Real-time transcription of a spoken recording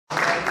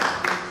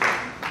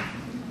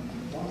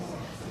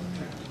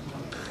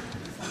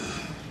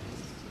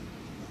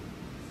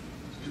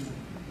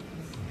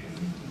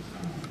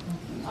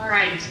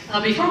right.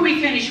 Before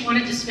we finish, I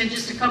wanted to spend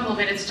just a couple of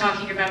minutes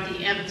talking about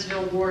the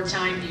Evansville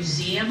Wartime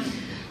Museum.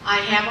 I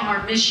have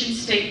our mission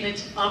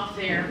statement up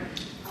there.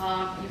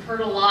 You've heard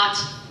a lot,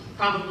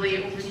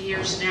 probably over the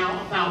years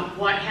now, about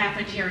what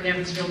happened here in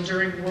Evansville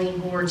during World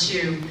War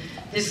II.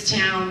 This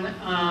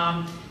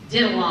town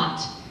did a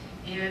lot,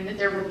 and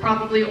there were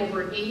probably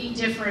over 80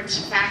 different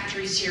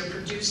factories here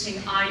producing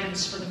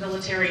items for the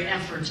military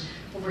effort.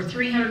 Over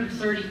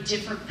 330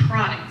 different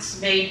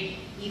products made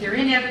either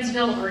in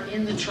Evansville or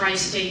in the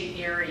tri-state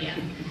area.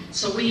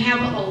 So we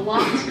have a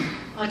lot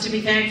to be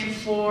thankful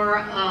for,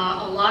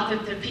 a lot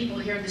that the people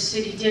here in the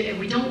city did, and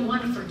we don't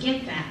want to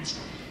forget that.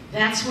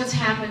 That's what's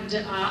happened,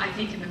 I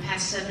think, in the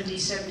past 70,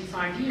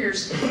 75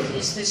 years,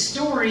 is this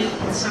story,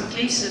 in some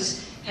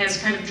cases, has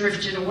kind of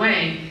drifted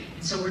away.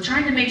 And so we're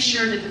trying to make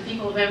sure that the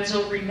people of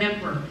Evansville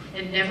remember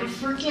and never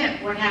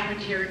forget what happened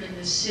here in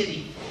this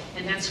city.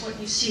 And that's what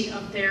you see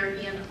up there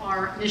in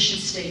our mission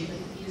statement,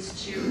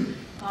 is to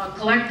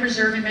collect,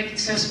 preserve, and make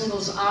accessible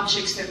those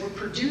objects that were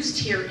produced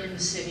here in the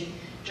city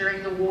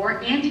during the war,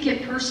 and to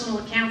get personal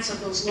accounts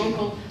of those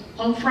local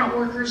home front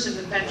workers and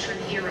the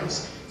veteran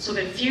heroes, so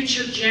that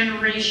future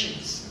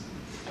generations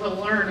will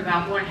learn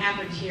about what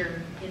happened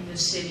here in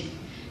this city.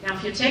 Now,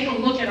 if you take a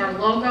look at our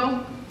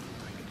logo,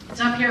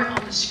 it's up here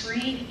on the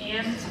screen,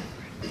 and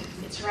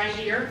it's right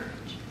here.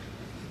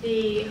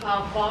 The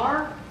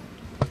bar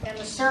and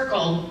the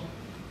circle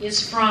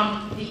is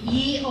from the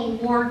E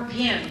Award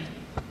pin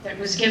that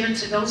was given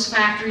to those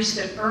factories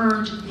that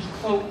earned the,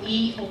 quote,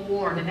 E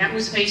Award. And that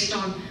was based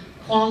on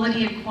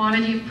quality and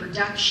quantity of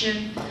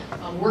production,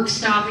 work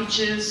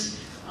stoppages,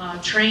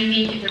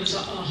 training. There was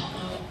a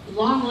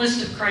long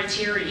list of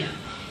criteria.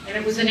 And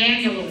it was an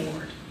annual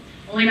award.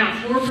 Only about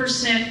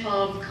 4%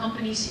 of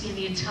companies in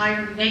the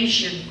entire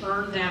nation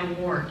earned that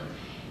award.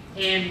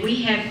 And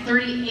we had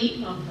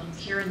 38 of them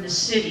here in the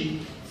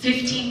city,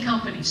 15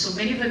 companies. So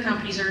many of the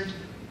companies earned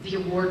the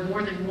award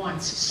more than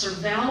once.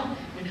 Servell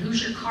and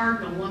Hoosier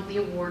Cardinal won the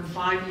award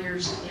 5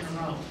 years in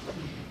a row.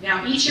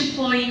 Now, each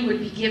employee would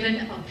be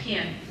given a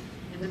pin.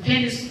 And the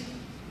pin is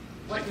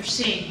what you're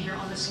seeing here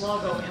on this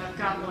logo, and I've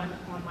got one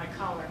on my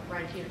collar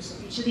right here. So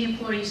each of the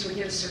employees would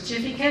get a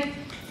certificate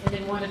and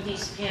then one of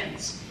these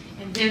pins.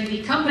 And then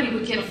the company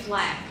would get a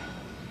flag.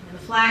 And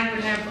the flag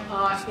would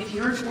have, if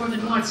you earned more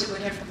than once, it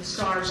would have the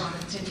stars on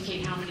it to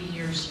indicate how many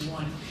years you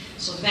won.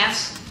 So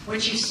that's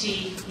what you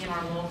see in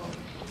our logo.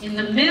 In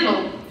the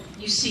middle,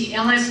 you see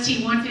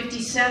LST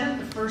 157,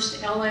 the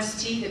first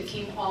LST that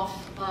came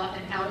off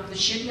and out of the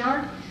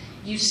shipyard.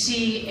 You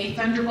see a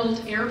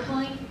Thunderbolt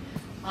airplane.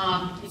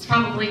 It's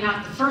probably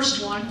not the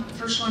first one. The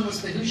first one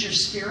was the Hoosier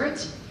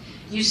Spirit.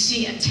 You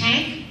see a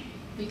tank,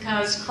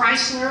 because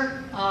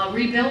Chrysler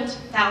rebuilt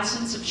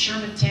thousands of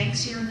Sherman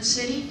tanks here in the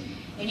city.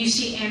 And you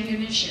see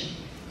ammunition.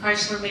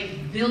 Chrysler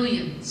made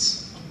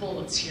billions of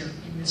bullets here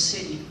in the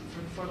city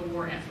for the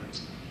war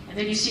effort. And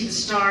then you see the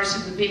stars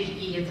and the big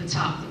E at the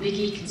top. The big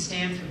E can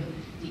stand for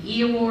the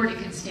E Award, it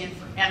can stand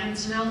for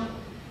Evansville,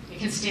 it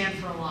can stand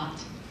for a lot.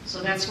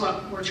 So that's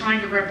what we're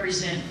trying to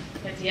represent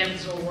at the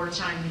Evansville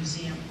Wartime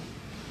Museum.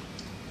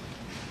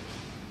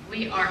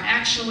 We are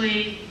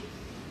actually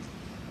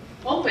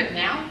open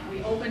now.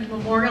 We opened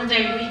Memorial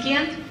Day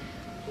weekend.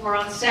 We're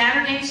on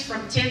Saturdays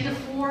from 10 to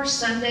 4,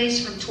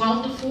 Sundays from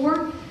 12 to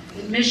 4.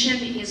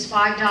 Admission is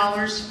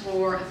 $5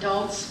 for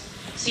adults.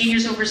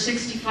 Seniors over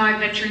 65,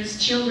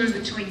 veterans, children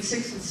between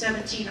 6 and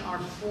 17 are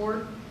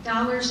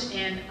 $4,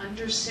 and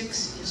under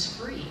 6 is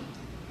free.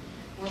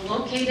 We're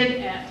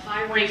located at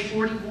Highway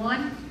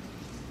 41,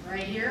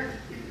 right here,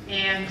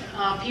 and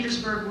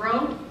Petersburg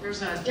Road.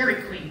 There's a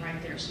Dairy Queen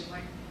right there, so you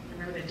might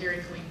remember that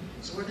Dairy Queen.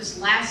 So we're this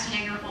last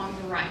hangar on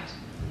the right.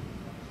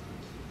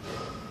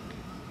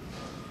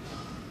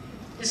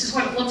 This is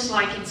what it looks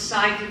like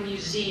inside the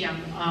museum.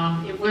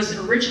 It was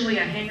originally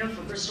a hangar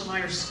for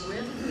Bristol-Myers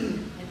Squibb,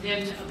 and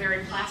then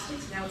Berry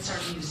Plastics. Now it's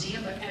our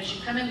museum. But as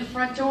you come in the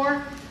front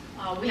door,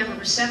 we have a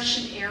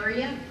reception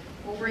area.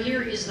 Over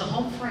here is the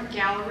home front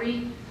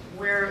gallery,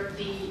 where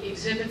the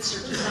exhibits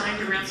are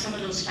designed around some of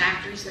those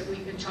factories that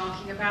we've been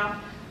talking about.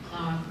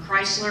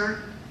 Chrysler,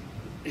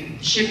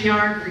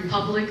 Shipyard,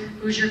 Republic,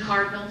 Hoosier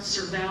Cardinal,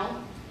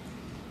 Servell.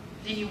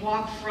 Then you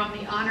walk from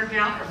the honor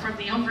gallery, from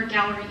the home front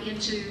gallery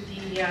into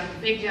the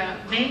big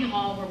main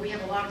hall, where we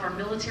have a lot of our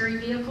military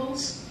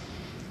vehicles.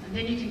 And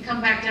then you can come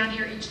back down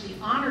here into the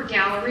honor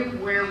gallery,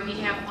 where we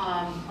have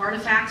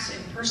artifacts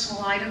and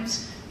personal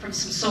items from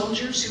some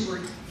soldiers who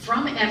were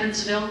from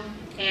Evansville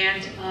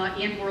and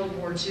in World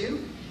War II.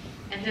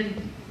 And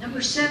then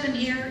number 7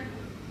 here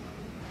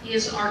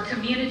is our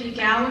community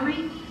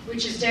gallery,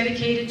 which is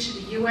dedicated to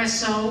the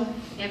USO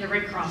and the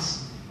Red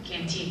Cross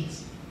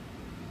canteens.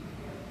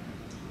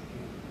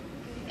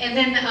 And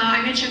then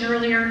I mentioned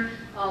earlier,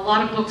 a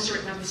lot of books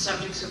written on the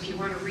subject, so if you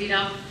want to read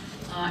up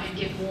and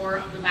get more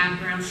of the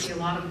background, see a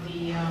lot of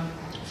the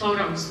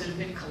photos that have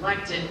been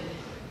collected.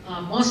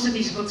 Most of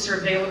these books are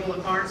available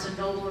at Barnes &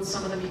 Noble, and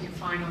some of them you can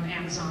find on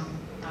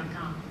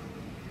Amazon.com.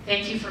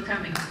 Thank you for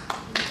coming.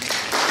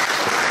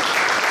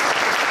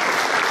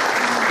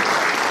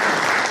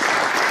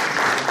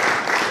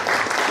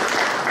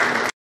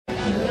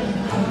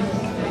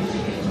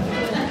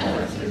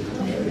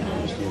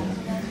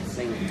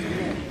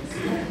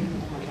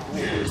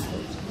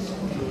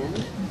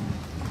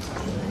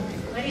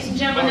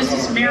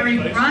 This is Mary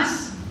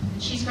Russ,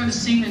 and she's going to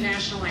sing the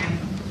national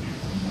anthem.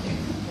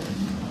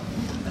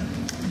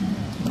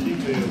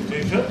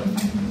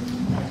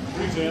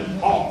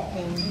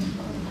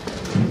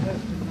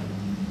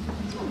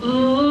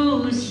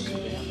 Oh,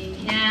 say,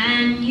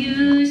 can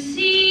you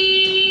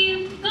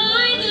see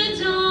by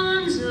the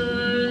dawn's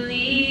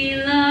early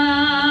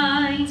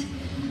light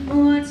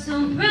what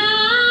so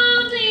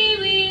proudly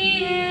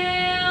we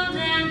hailed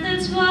at the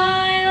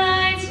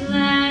twilight's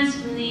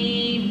last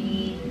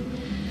gleaming,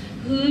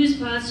 whose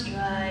broad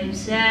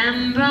stripes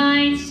and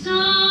bright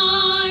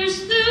stars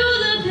through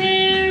the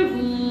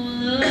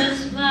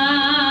perilous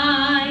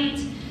fight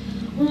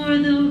o'er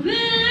the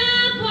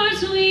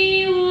ramparts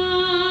we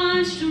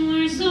watched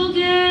were so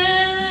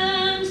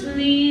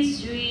gallantly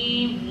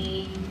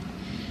streaming,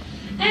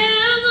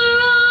 and the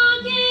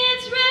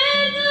rocket's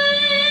red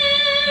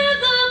glare,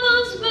 the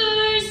bombs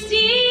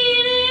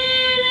bursting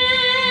in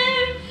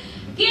air,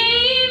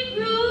 gave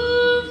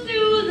proof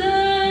through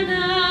the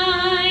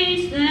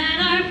night that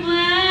our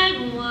flag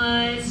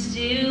was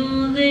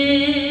still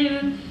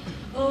there.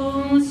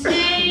 Oh,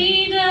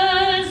 say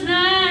does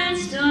that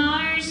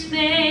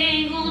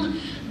star-spangled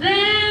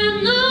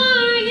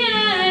banner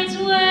yet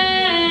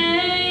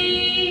wave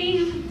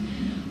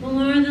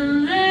o'er the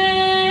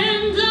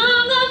land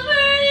of the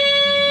free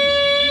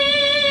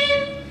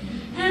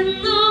and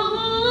the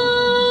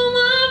home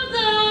of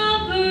the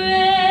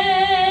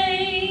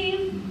brave?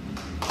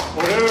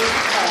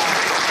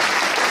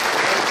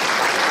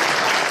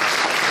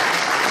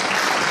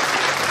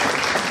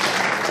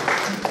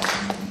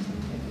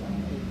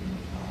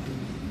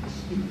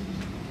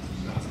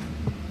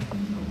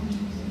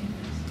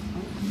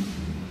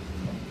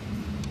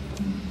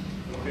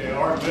 Okay,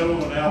 Art Miller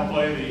will now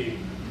play the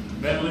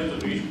medley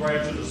of each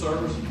branch of the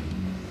service.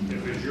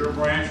 If it's your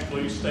branch,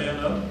 please stand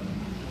up.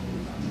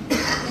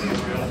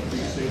 Everybody else,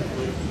 please stand,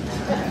 please.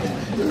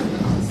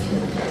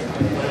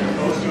 Play the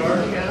Coast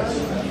Guard.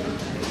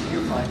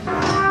 You're fine.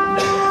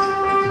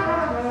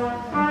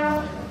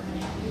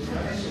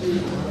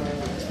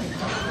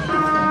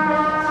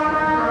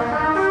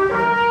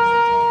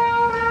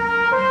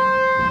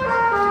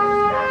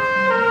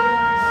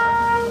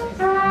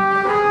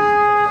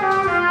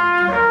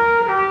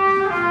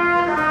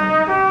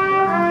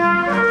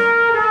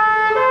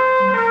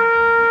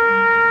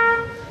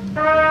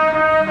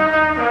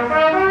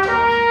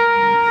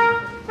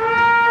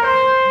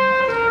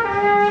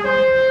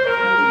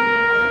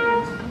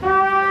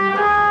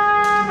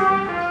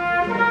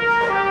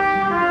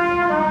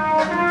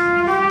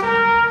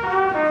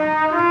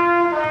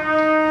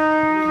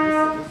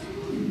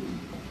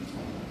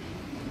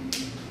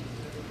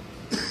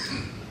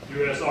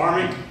 U.S.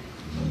 Army.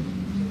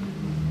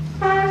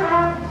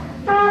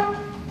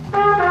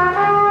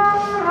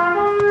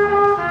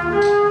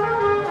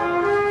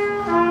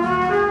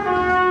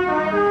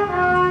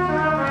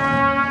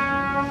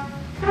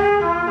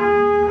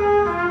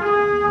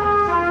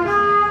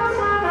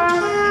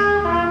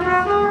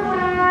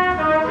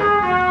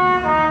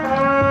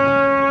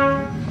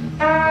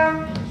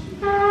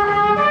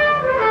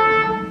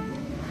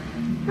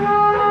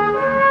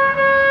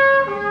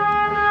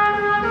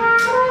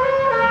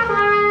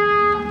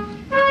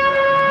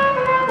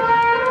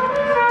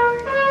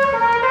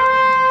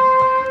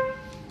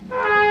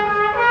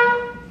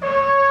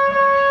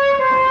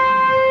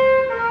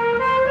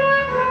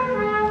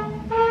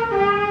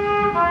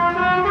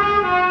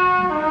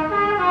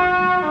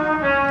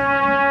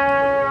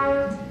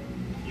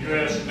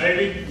 U.S.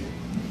 Navy.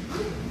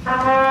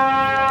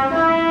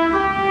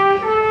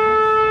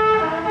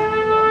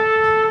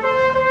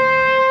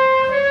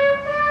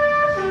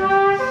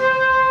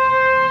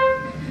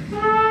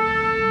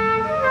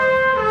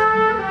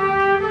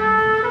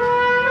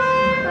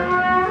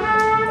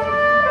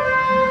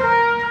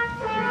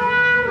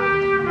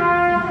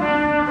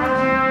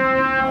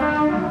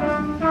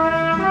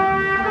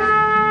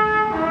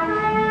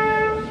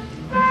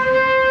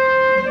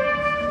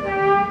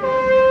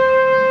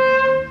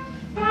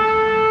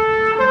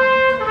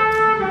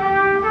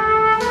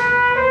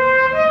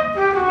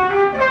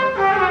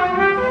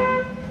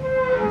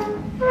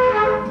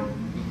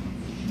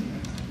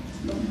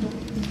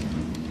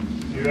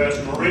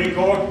 U.S. Marine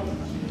Corps.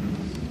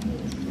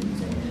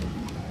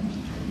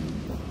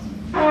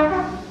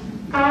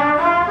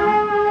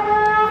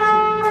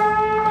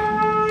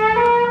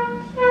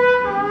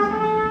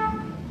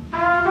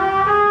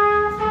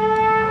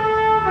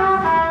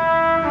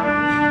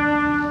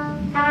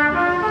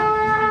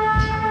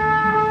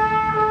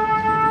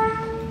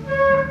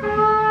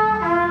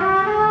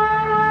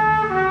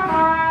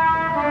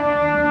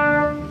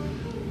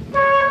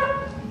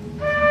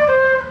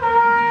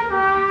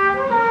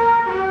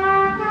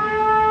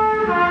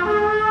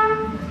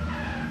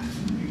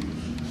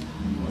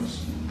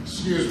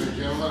 Excuse me,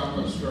 gentlemen, I'm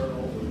going to start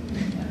over.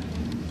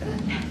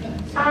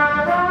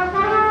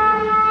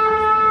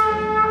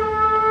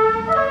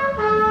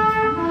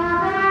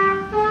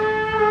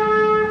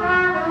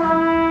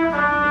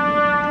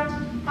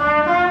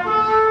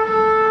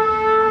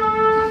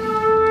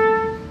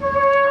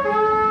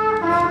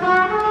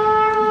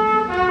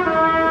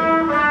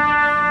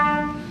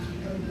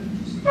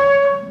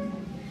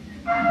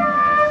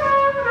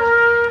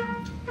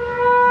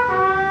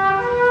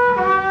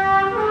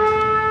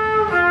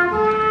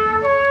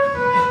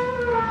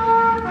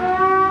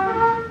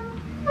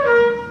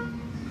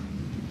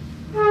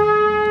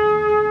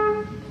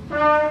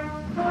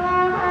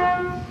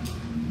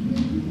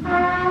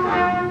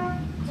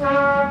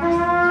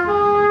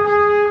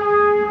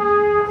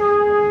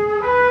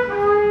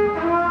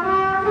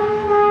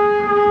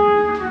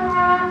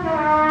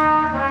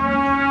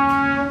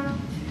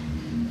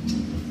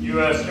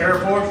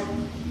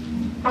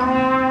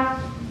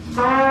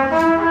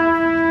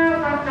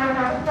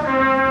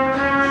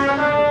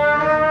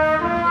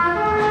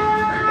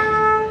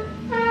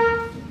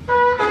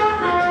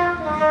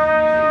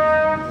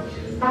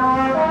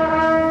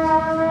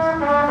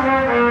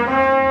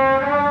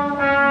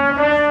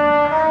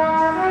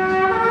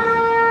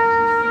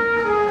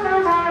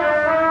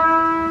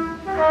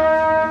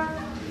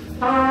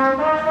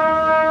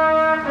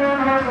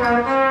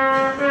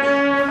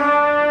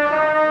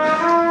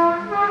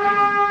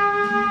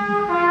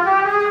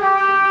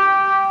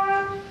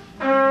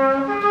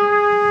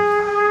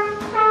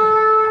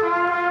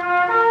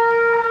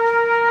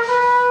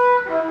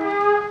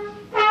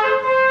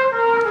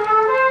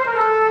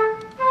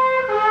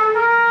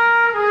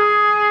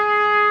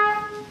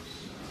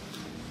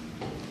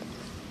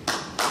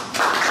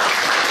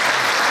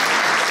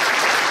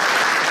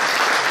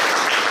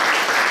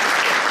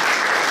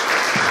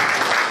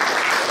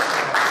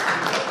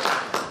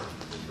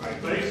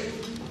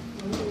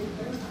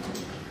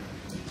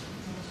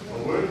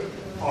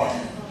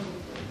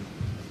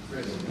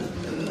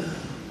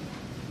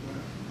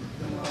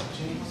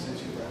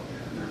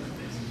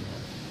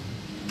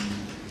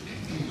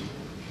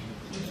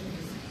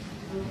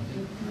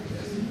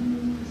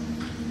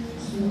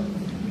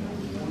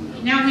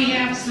 we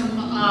have some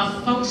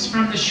folks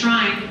from the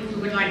Shrine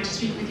who would like to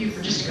speak with you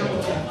for just a couple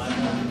of minutes.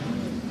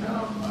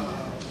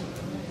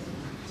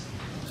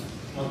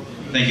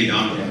 Thank you,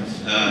 Donna.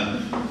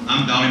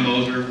 I'm Donnie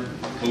Moser,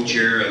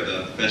 co-chair of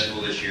the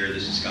festival this year.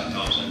 This is Scott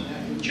Thompson,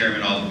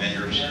 chairman of all the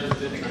vendors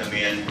that come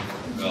in.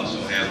 We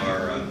also have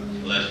our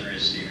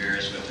illustrious Steve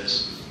Harris with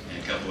us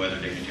and a couple other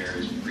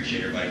dignitaries.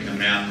 Appreciate everybody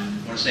coming out. I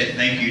want to say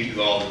thank you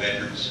to all the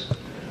veterans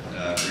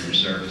for your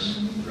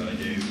service. Really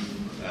do.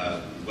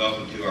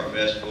 Welcome to our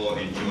festival.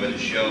 Enjoy the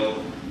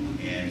show.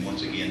 And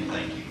once again,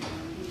 thank you.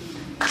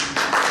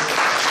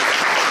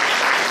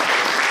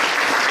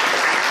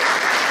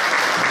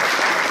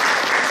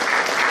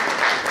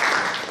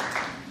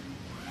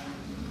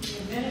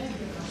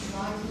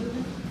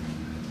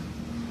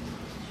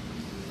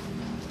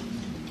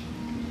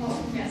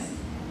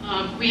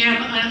 We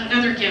have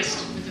another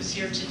guest with us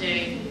here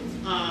today,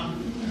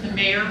 the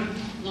mayor,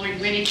 Lloyd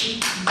Winnicky.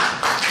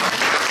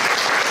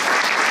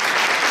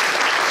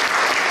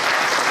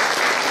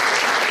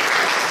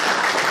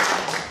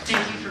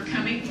 Thank you for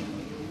coming.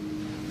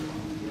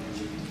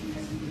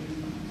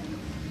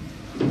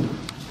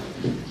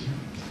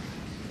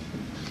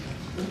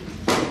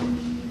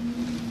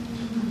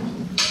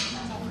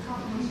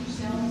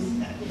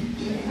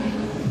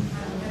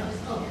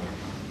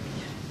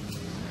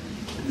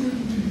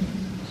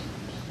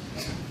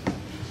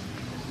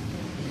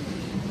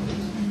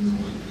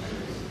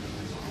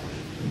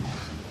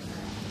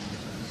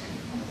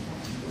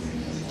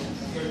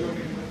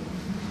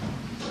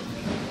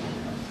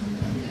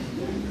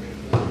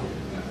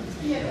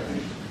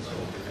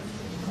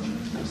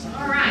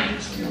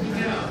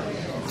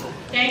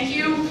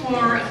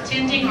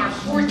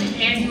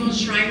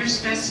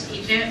 Shrinersfest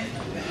event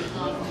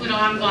put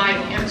on by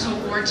the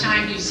Evansville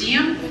Wartime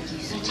Museum.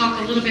 We'll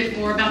talk a little bit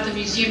more about the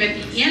museum at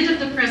the end of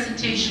the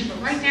presentation, but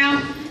right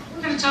now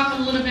we're going to talk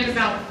a little bit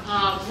about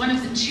one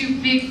of the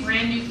two big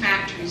brand new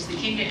factories that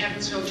came to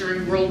Evansville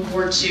during World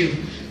War II.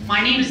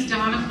 My name is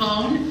Donna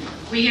Bone.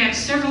 We have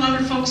several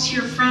other folks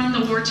here from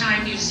the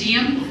Wartime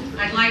Museum.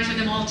 I'd like for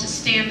them all to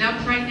stand up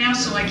right now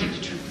so I can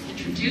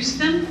introduce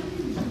them.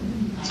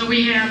 So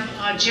we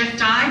have Jeff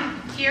Dye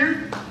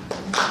here.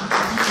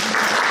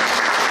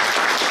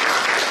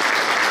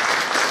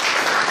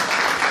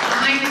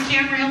 Behind the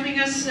camera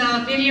helping us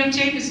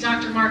videotape is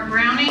Dr. Mark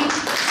Browning.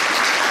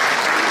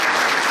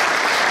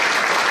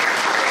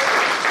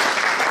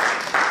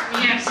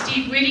 We have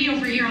Steve Whitty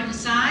over here on the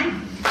side.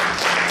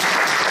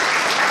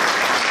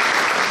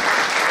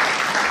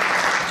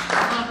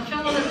 The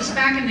fellow that was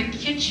back in the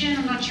kitchen,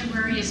 I'm not sure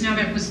where he is now,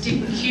 that was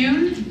Dick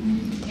Kuhn.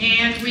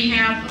 And we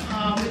have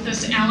with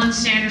us Alan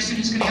Sanderson,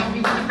 who's going to help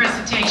me with the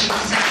presentation.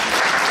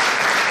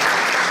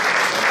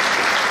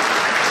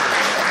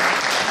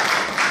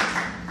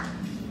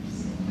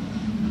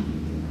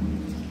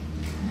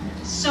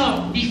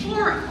 So,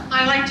 before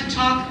I like to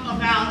talk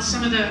about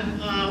some of the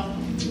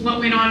what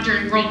went on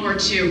during World War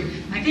II,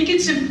 I think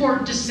it's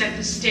important to set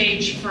the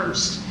stage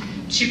first,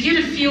 to get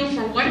a feel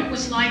for what it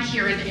was like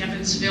here in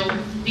Evansville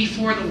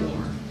before the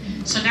war.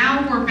 So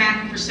now we're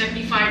back for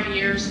 75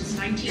 years, it's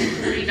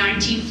 1940,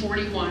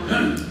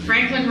 1941.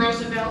 Franklin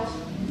Roosevelt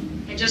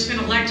had just been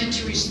elected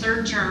to his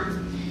third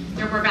term.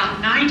 There were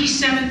about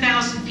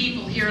 97,000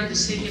 people here in the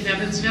city of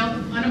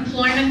Evansville.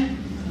 Unemployment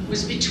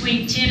was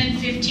between 10 and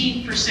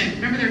 15%.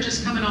 Remember, they're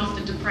just coming off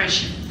the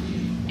Depression.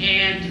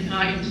 And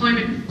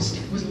employment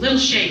was a little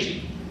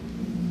shaky.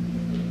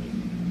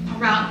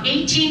 About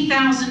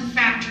 18,000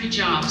 factory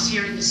jobs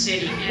here in the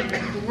city. And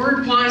the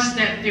word was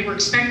that they were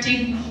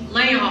expecting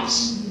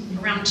layoffs,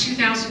 around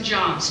 2,000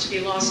 jobs to be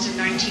lost in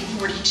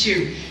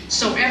 1942.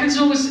 So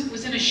Evansville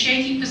was in a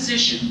shaky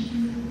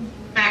position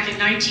back in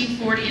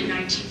 1940 and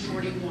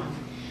 1941.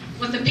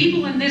 What the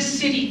people in this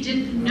city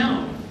didn't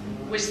know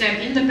was that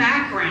in the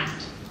background,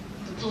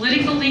 the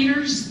political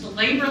leaders, the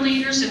labor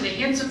leaders, and the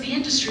heads of the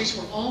industries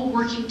were all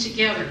working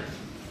together.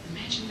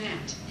 Imagine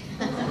that.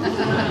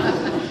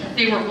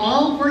 They were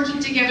all working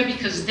together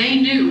because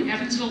they knew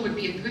Evansville would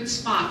be a good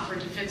spot for a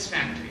defense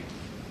factory.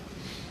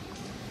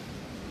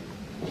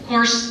 Of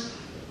course,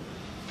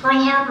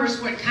 Pearl Harbor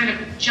is what kind of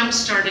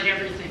jump-started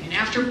everything. And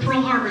after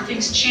Pearl Harbor,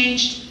 things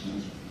changed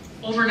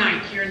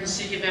overnight here in the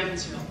city of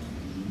Evansville.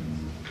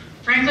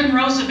 Franklin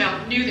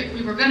Roosevelt knew that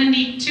we were going to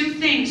need two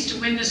things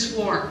to win this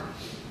war.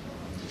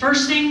 The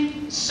first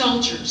thing,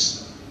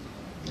 soldiers.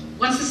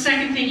 What's the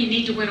second thing you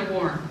need to win a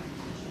war?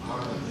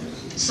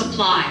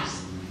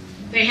 Supplies.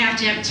 They have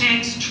to have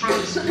tanks,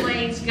 trucks,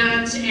 planes,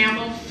 guns,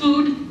 ammo,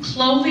 food,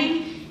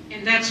 clothing,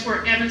 and that's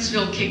where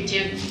Evansville kicked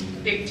in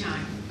big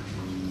time.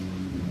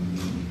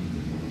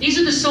 These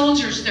are the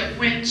soldiers that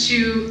went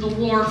to the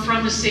war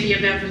from the city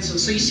of Evansville.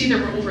 So you see there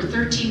were over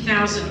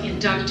 13,000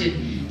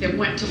 inducted that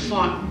went to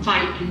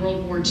fight in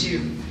World War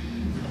II.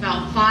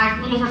 A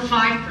little over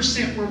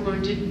 5% were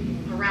wounded,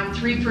 around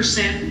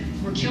 3%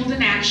 were killed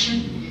in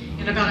action,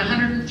 and about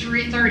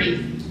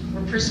 130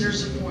 were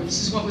prisoners of war.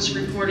 This is what was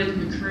reported in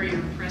the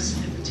Courier Press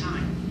at the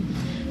time.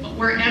 But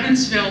where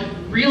Evansville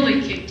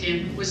really kicked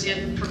in was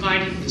in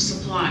providing the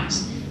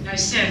supplies. And I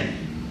said,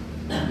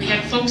 We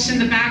had folks in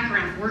the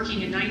background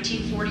working in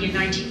 1940 and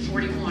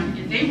 1941,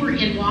 and they were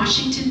in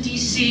Washington,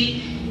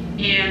 D.C.,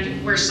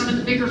 and where some of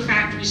the bigger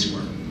factories were.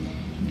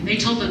 And they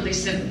told them, they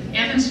said,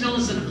 Evansville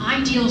is an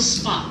ideal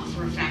spot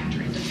for a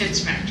factory, a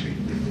defense factory.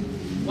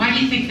 Why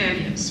do you think that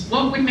is?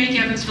 What would make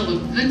Evansville a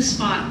good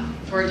spot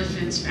for a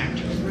defense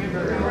factory?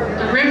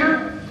 The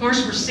river, of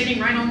course, we're sitting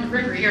right on the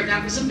river here.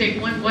 That was a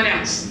big one. What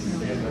else?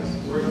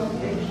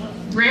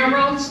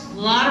 Railroads, a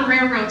lot of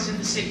railroads in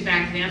the city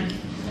back then.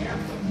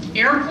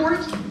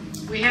 Airport,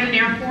 we had an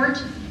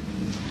airport.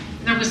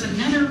 And there was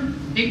another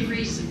big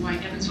reason why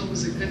Evansville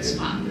was a good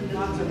spot.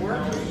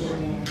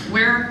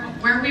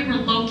 Where we were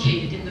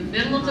located, in the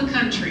middle of the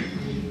country.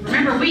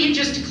 Remember, we had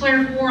just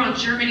declared war on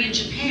Germany and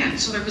Japan,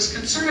 so there was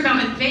concern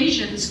about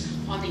invasions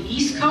on the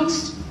East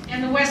Coast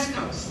and the West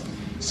Coast.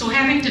 So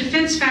having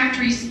defense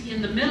factories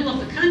in the middle of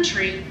the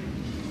country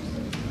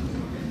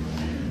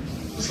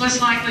was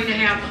less likely to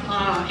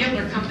have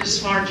Hitler come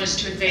this far just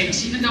to invade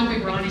us, even though we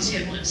were on his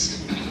hit list.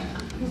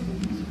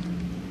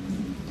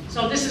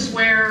 So this is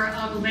where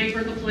the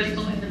labor, the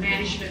political, and the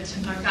management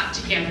got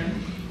together.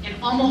 And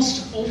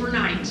almost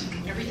overnight,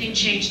 everything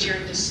changed here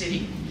in the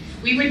city.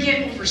 We would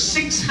get over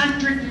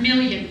 $600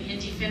 million in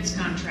defense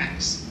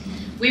contracts.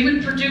 We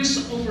would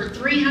produce over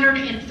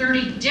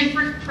 330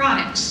 different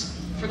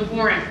products for the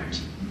war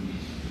effort.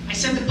 I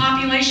said the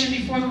population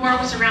before the war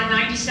was around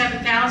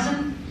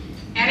 97,000.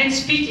 At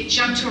its peak, it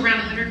jumped to around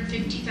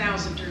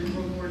 150,000 during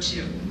World War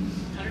II.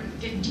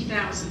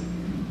 150,000.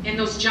 And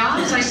those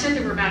jobs, I said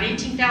there were about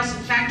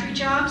 18,000 factory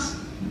jobs.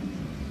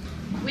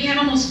 We had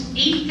almost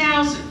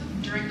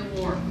 80,000 during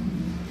the war.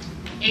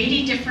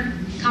 80 different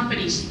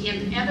companies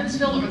in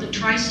Evansville or the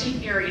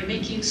tri-state area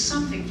making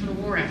something for the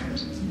war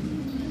effort.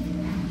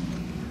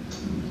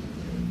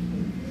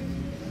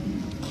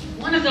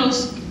 One of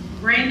those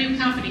brand new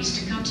companies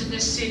to come to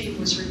this city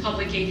was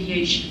Republic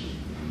Aviation.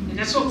 And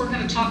that's what we're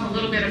going to talk a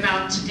little bit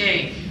about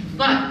today.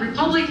 But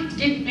Republic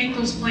didn't make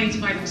those planes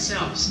by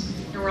themselves.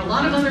 There were a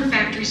lot of other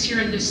factories here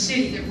in this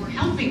city that were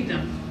helping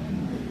them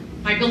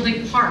by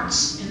building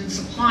parts and then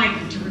supplying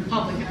them to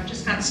Republic. And I've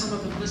just got some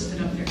of them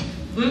listed up there.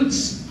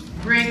 Boots,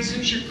 Greg's,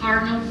 Hoosier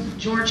Cardinal,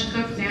 George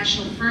Cook,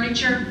 National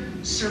Furniture,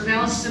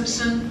 Servell,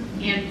 Simpson,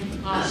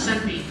 and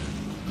Sunbeam.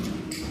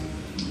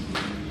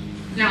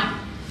 Now,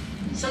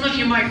 some of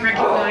you might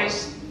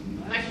recognize,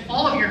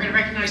 all of you are going to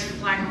recognize the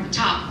flag on the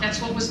top.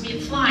 That's what was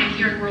flying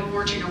here in World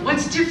War II. Now,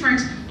 what's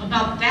different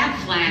about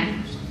that flag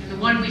and the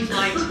one we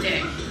fly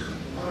today?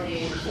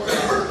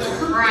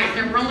 All right,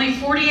 there were only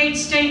 48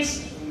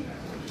 states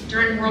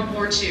during World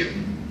War II.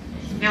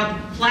 Now,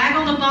 the flag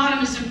on the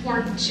bottom is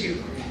important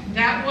too.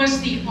 That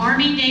was the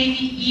Army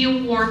Navy E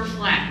Award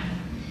flag.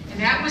 And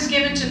that was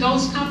given to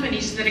those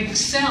companies that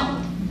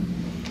excelled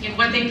in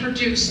what they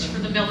produced for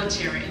the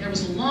military. And there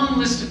was a long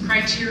list of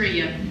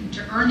criteria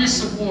to earn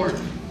this award.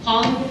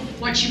 Quality,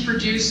 what you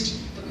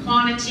produced, the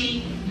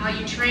quantity, how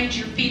you trained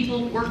your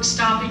people, work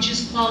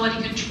stoppages,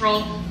 quality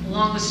control, a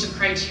long list of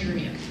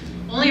criteria.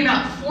 Only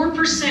about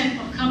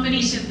 4% of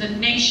companies in the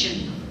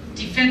nation,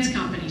 defense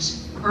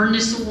companies, earned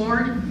this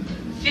award.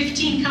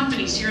 15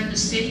 companies here in the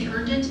city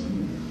earned it,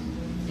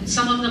 and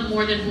some of them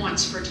more than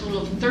once, for a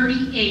total of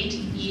 38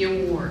 E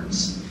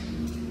awards.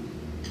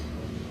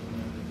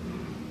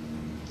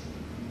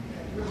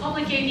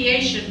 Republic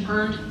Aviation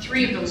earned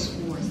 3 of those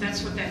awards.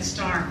 That's what that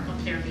star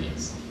up there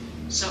means.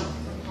 So,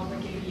 Republic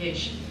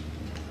Aviation.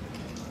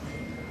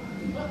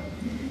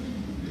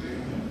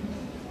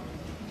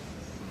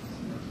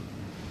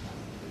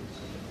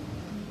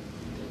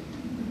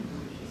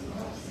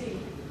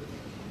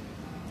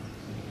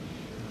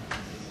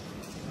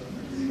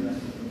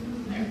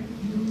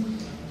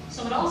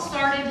 So it all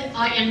started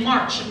in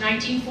March of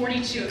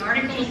 1942. An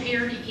article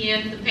appeared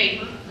in the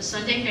paper, the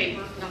Sunday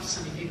paper, not the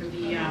Sunday paper,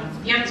 the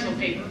Evansville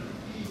paper,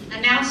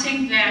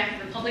 announcing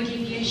that Republic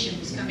Aviation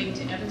was coming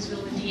to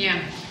Evansville,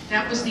 Indiana.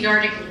 That was the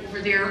article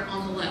over there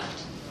on the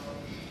left.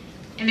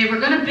 And they were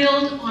going to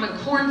build on a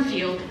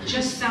cornfield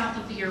just south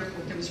of the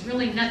airport. There was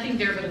really nothing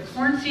there but a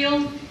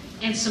cornfield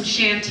and some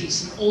shanties,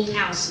 some old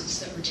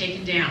houses that were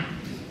taken down.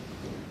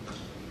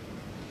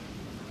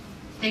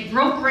 They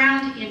broke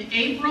ground in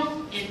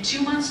April, and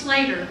 2 months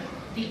later,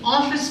 the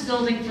office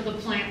building for the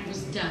plant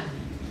was done.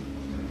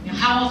 Now,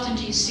 how often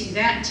do you see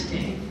that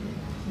today?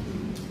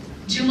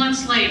 2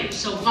 months later,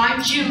 so by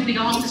June, the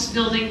office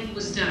building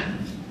was done.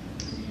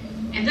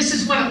 And this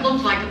is what it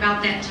looked like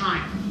about that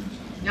time.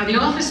 Now, the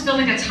office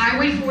building, that's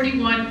Highway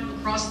 41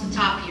 across the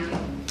top here.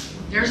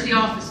 There's the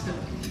office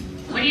building.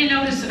 What do you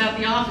notice about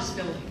the office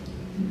building?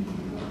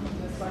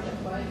 It's like a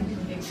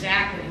plane.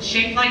 Exactly. It's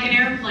shaped like an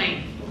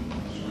airplane.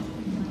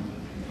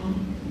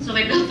 So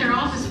they built their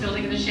office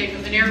building in the shape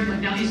of an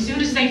airplane. Now, as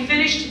soon as they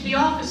finished the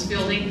office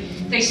building,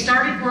 they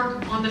started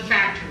work on the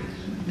factory.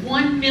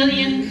 1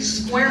 million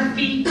square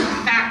feet of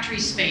factory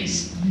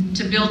space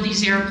to build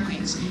these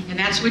airplanes. And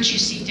that's what you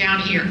see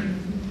down here.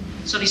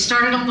 So they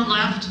started on the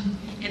left,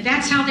 and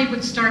that's how they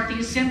would start the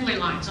assembly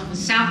lines, on the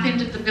south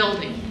end of the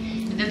building.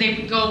 And then they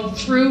would go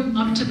through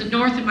up to the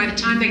north, and by the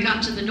time they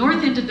got to the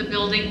north end of the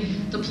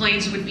building, the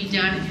planes would be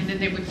done, and then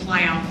they would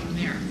fly out from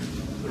there.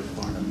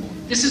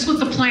 This is what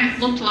the plant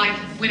looked like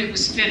when it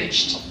was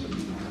finished.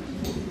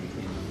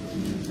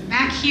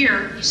 Back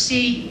here, you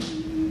see,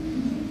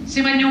 does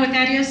anybody know what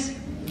that is?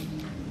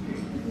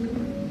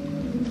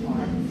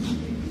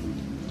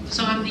 It's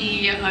on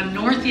the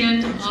north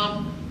end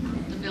of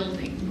the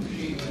building.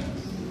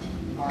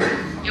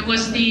 It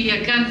was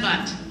the gun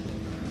butt.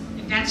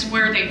 And that's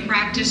where they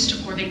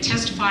practiced or they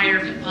test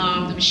fired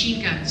the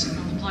machine guns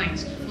on the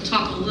planes. We'll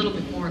talk a little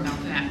bit more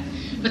about that.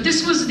 But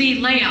this was the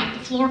layout,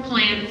 the floor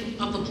plan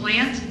of the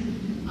plant.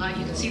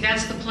 You can see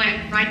that's the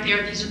plant right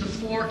there. These are the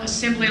 4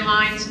 assembly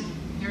lines.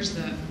 There's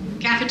the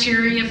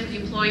cafeteria for the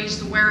employees,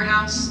 the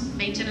warehouse,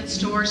 maintenance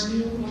stores.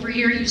 Over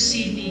here you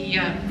see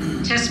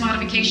the test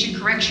modification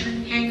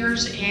correction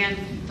hangars and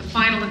the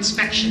final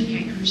inspection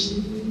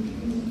hangars.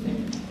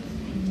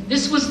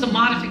 This was the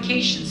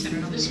modification center.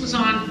 Now this was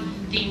on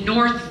the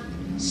north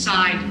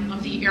side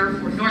of the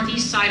airport,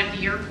 northeast side of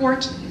the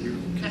airport.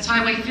 That's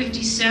Highway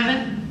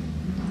 57.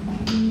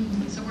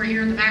 Somewhere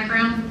here in the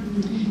background.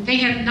 They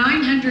had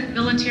 900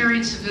 military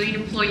and civilian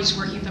employees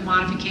working at the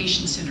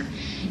modification center.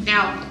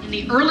 Now, in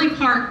the early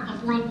part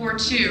of World War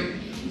II,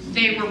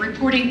 they were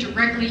reporting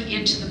directly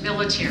into the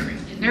military,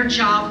 and their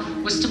job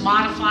was to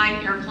modify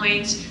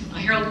airplanes.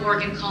 Harold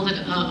Morgan called it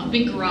a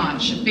big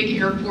garage, a big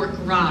airport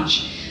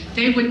garage.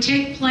 They would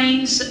take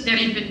planes that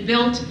had been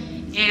built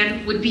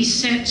and would be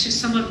sent to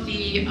some of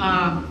the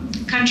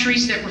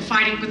countries that were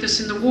fighting with us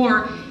in the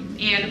war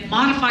and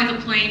modify the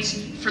planes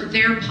for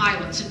their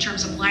pilots in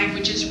terms of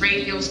languages,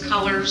 radios,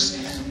 colors,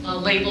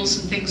 labels,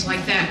 and things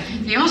like that.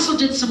 They also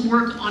did some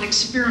work on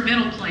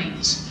experimental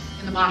planes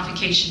in the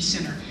modification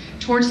center.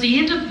 Towards the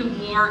end of the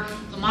war,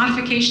 the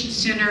modification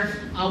center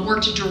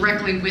worked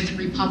directly with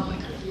Republic.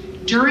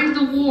 During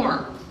the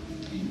war,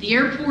 the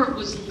airport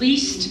was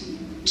leased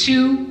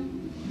to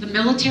the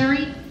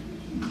military,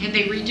 and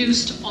they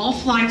reduced all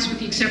flights with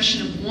the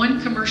exception of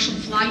 1 commercial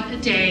flight a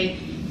day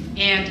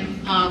and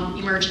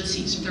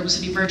emergencies. If there was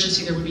an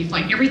emergency, there would be a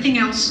flight. Everything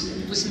else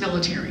was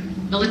military.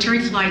 Military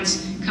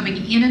flights coming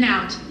in and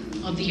out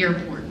of the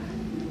airport.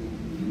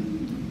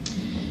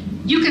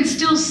 You can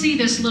still see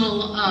this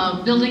little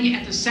building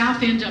at the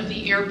south end of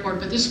the airport,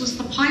 but this was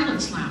the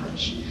pilot's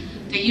lounge.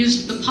 They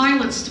used the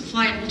pilots to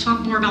fly, we'll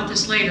talk more about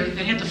this later,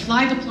 they had to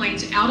fly the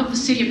planes out of the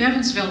city of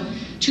Evansville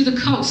to the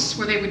coasts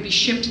where they would be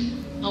shipped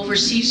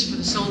overseas for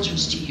the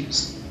soldiers to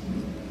use.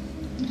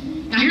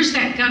 Now here's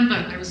that gun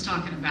butt I was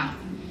talking about.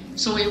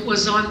 So it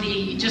was on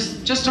the,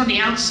 just on the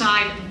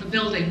outside of the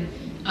building,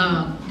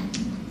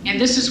 and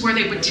this is where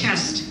they would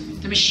test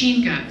the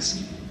machine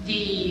guns.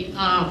 The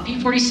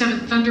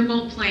P-47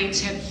 Thunderbolt planes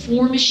had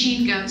 4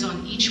 machine guns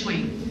on each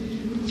wing,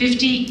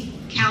 50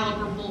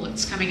 caliber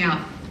bullets coming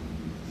out.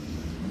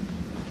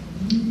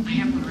 I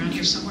have one around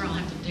here somewhere, I'll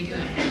have to dig it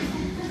up.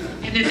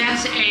 And then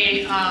that's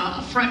a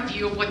front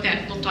view of what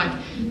that looked like.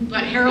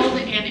 But Harold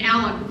and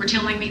Alan were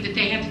telling me that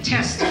they had to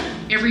test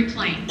every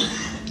plane.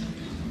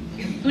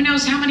 Who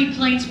knows how many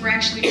planes were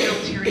actually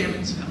built here in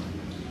Evansville?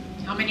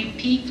 How many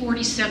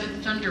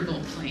P-47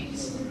 Thunderbolt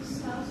planes?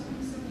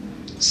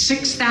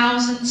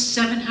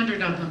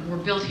 6,700 of them were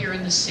built here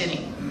in the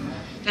city.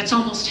 That's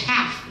almost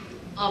half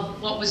of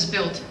what was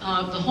built.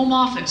 The home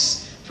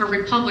office for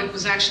Republic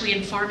was actually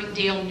in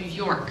Farmingdale, New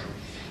York.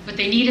 But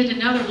they needed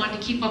another one to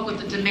keep up with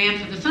the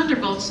demand for the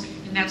Thunderbolts,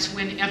 and that's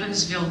when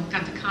Evansville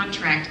got the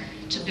contract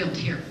to build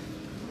here.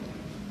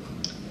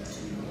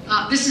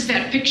 This is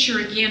that picture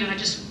again, and I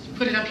just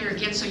put it up here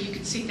again so you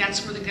can see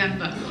that's where the gun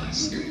butt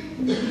was.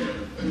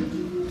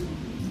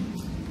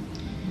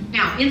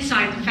 Now,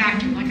 inside the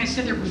factory, like I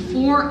said, there were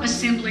 4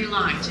 assembly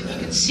lines, and you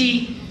can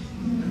see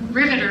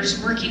riveters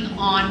working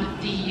on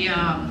the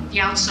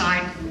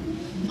outside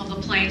of the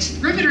planes.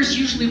 Riveters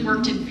usually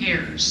worked in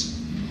pairs.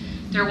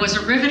 There was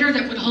a riveter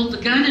that would hold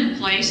the gun in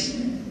place,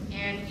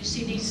 and you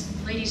see these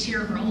ladies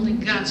here are holding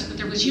guns, but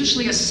there was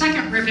usually a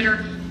second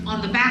riveter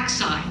on the back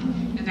side,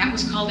 and that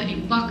was called a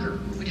bucker,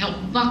 who would help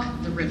buck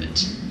the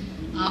rivet.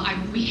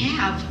 We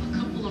have a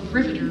couple of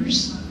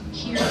riveters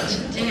here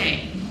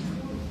today.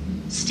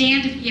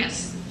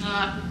 Yes,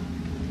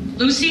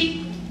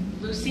 Lucy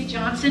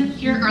Johnson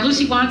here, or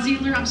Lucy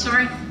Wanzeler, I'm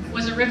sorry,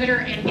 was a riveter,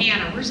 and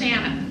Anna. Where's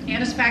Anna?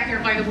 Anna's back there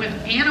by the window.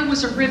 Anna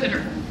was a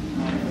riveter.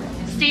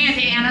 Stand,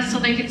 Anna, so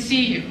they can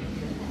see you.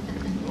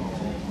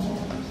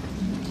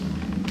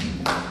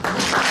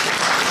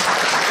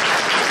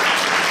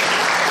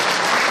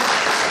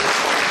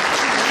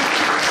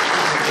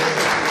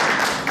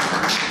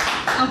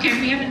 Okay,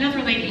 we have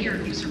another lady here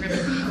who's a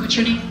riveter. What's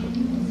your name?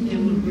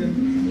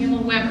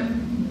 Yellow Weber.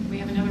 We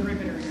have another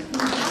riveter here.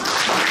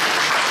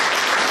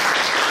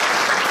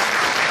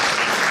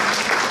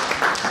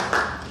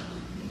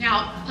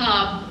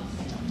 Now,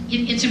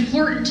 it's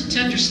important to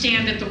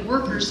understand that the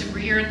workers that were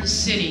here in the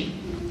city,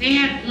 they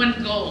had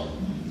one goal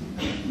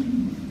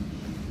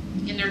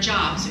in their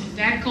jobs.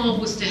 That goal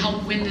was to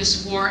help win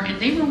this war, and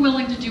they were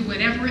willing to do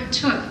whatever it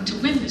took to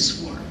win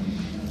this war.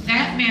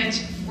 That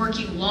meant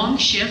working long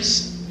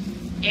shifts.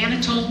 Anna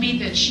told me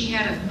that she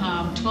had a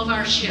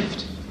 12-hour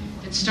shift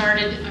that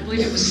started, I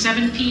believe it was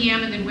 7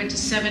 p.m. and then went to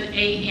 7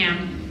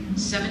 a.m.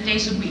 7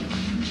 days a week.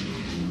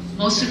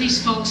 Most of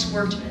these folks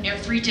worked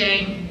every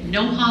day,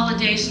 no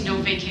holidays, no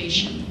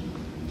vacation.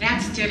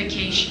 That's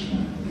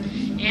dedication.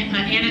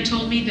 Anna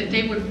told me that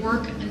they would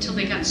work until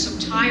they got so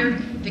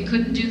tired they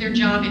couldn't do their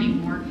job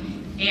anymore,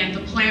 and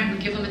the plant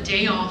would give them a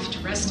day off to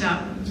rest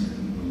up,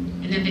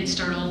 and then they'd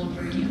start all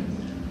over again.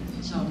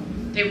 So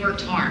they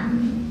worked hard.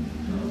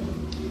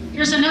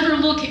 Here's another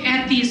look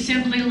at the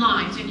assembly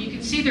lines, and you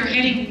can see they're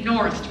heading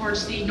north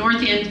towards the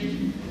north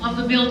end of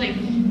the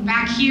building.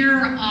 Back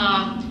here,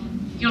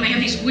 you know, they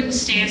have these wooden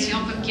stands to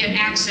help them get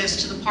access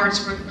to the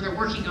parts where they're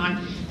working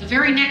on. The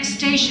very next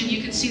station,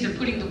 you can see they're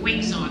putting the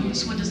wings on.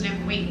 This one doesn't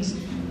have wings.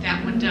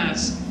 That one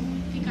does. I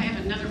think I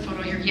have another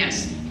photo here.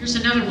 Yes, here's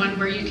another one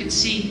where you can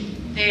see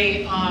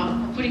they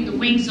are putting the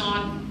wings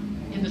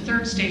on in the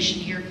third station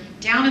here.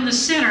 Down in the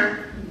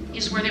center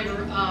is where they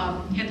were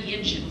had the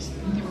engines.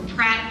 They were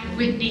Pratt &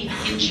 Whitney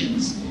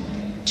engines.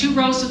 2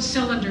 rows of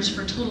cylinders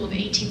for a total of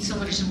 18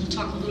 cylinders, and we'll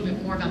talk a little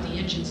bit more about the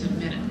engines in a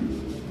minute.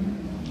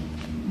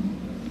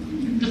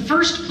 The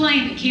first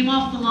plane that came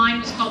off the line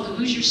was called the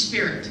Hoosier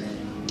Spirit,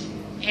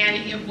 and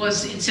it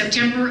was in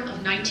September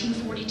of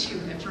 1942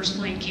 that first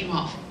plane came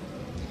off.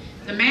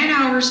 The man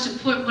hours to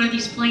put one of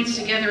these planes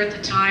together at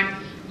the time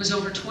was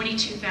over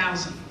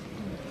 22,000.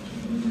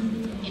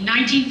 In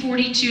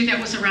 1942, that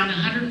was around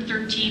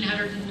 113,000,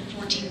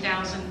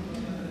 114,000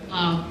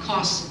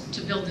 costs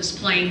to build this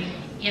plane.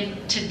 In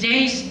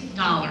today's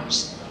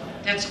dollars,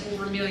 that's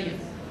over $1 million,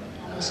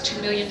 almost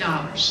 $2 million.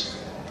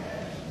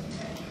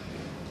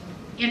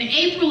 In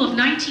April of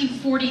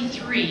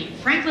 1943,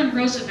 Franklin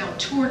Roosevelt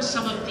toured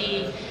some of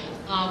the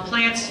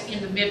plants in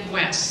the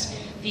Midwest.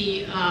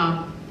 The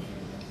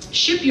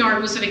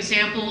shipyard was an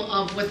example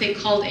of what they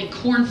called a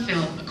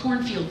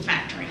cornfield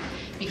factory,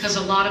 because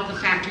a lot of the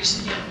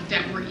factories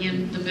that were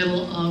in the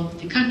middle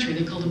of the country,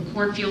 they called them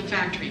cornfield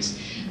factories.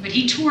 But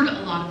he toured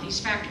a lot of these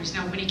factories.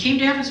 Now, when he came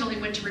to Evansville,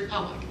 he went to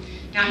Republic.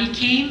 Now, he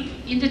came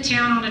into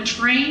town on a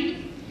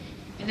train,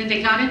 and then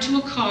they got into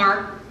a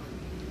car,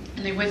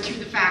 and they went through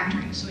the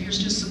factory. So here's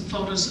just some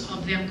photos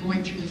of them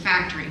going through the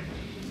factory.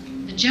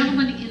 The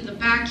gentleman in the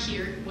back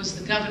here was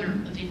the governor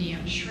of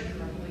Indiana,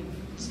 Schricker, I believe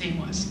his name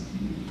was.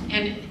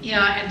 And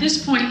at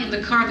this point in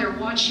the car, they're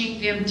watching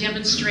them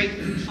demonstrate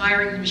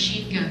firing the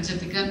machine guns at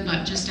the gun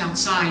butt just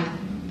outside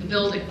the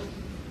building.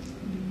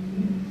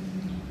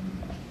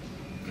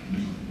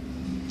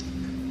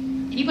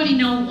 Anybody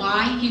know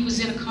why he was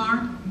in a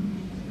car?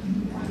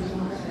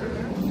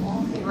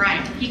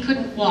 Right, he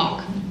couldn't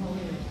walk.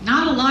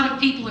 Not a lot of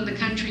people in the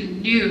country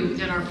knew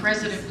that our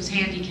president was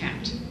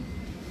handicapped.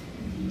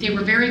 They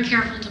were very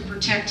careful to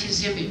protect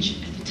his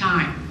image at the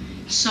time.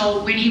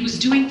 So when he was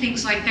doing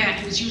things like that,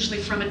 it was usually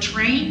from a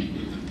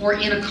train or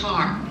in a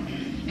car.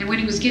 And when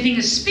he was giving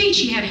a speech,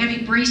 he had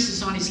heavy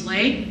braces on his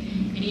leg,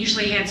 and he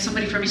usually had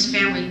somebody from his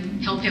family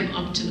help him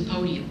up to the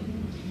podium.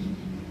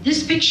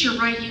 This picture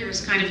right here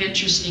is kind of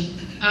interesting.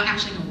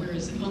 Actually, no, where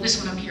is it? Oh, this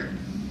one up here.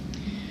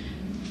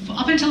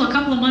 Up until a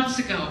couple of months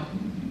ago,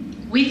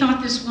 we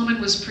thought this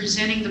woman was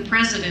presenting the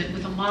president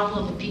with a model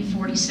of a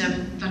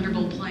P-47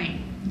 Thunderbolt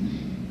plane.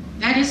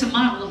 That is a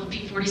model of a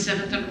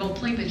P-47 Thunderbolt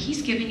plane, but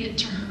he's giving it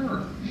to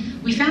her.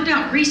 We found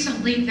out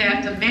recently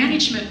that the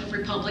management of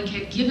Republic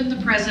had given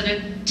the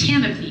president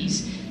 10 of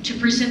these to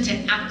present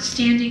to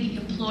outstanding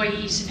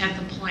employees at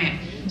the plant.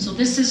 So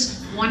this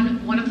is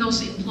one of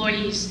those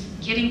employees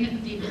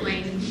getting the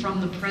plane from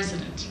the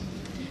president.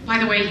 By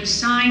the way, he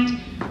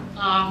signed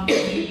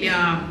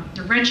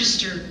the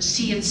register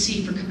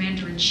CNC for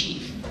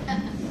Commander-in-Chief.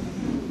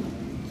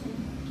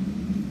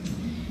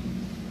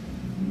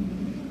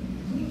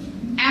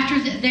 After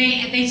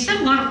they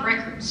set a lot of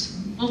records,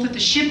 both at the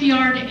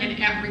shipyard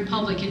and at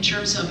Republic in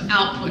terms of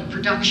output,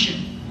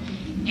 production.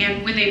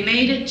 And when they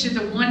made it to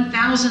the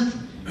 1,000th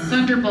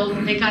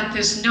Thunderbolt, they got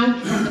this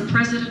note from the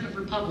President of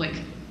Republic,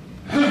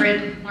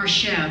 Fred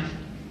Marshev.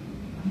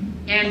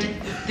 And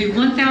the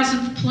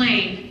 1,000th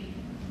plane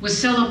was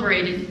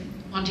celebrated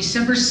on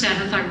December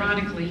 7th,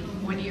 ironically,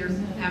 1 year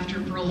after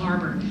Pearl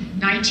Harbor,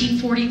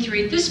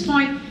 1943. At this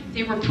point,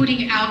 they were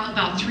putting out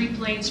about 3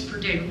 planes per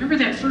day. Remember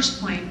that first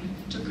plane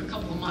took a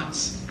couple of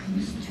months.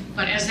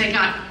 But as they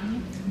got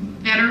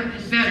better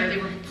and better,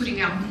 they were putting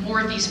out more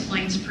of these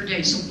planes per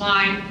day. So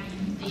by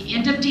the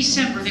end of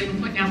December, they were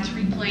putting out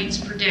 3 planes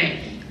per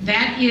day.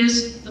 That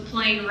is the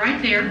plane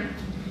right there,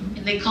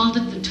 and they called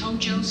it the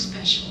Tojo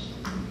Special.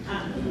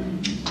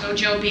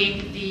 Tojo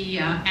being the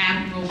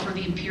admiral for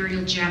the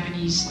Imperial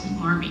Japanese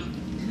Army.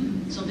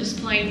 So this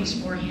plane was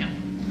for him.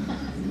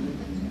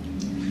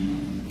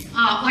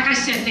 Like I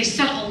said, they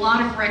set a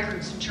lot of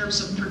records in terms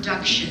of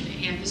production,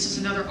 and this is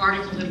another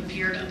article that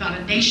appeared about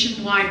a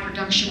nationwide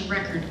production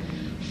record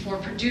for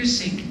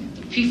producing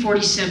the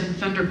P-47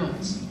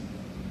 Thunderbolts.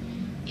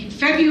 In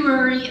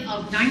February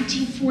of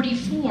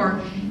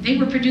 1944, they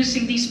were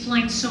producing these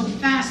planes so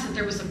fast that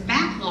there was a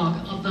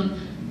backlog of them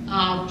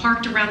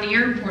parked around the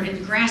airport in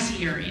the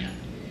grassy area.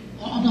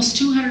 Almost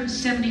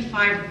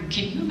 275 of them.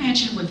 Can you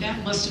imagine what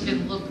that must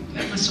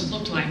have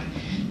looked like?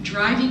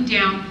 Driving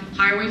down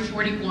Highway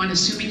 41,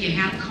 assuming you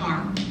had a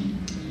car.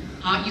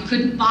 You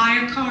couldn't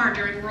buy a car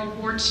during World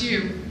War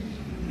II.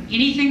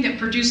 Anything that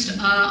produced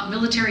a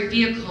military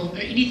vehicle, or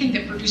anything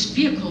that produced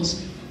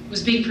vehicles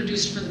was being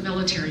produced for the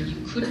military.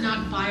 You could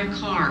not buy a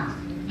car,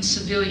 a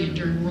civilian,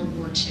 during World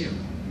War II.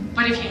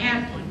 But if you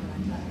had one,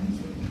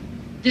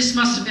 this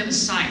must have been a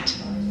sight,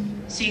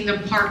 seeing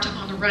them parked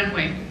on the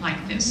runway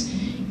like this.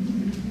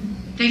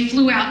 They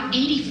flew out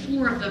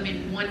 84 of them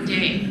in one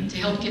day to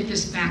help get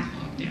this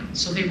backlog down.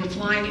 So they were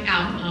flying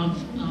out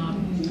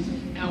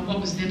of what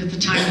was then at the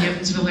time the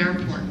Evansville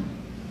Airport.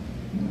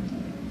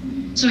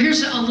 So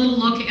here's a little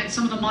look at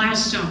some of the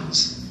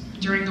milestones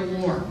during the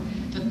war.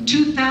 The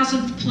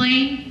 2000th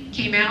plane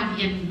came out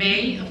in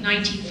May of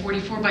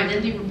 1944. By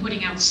then they were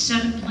putting out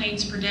 7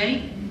 planes per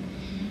day.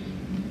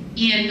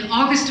 In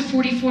August of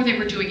 44, they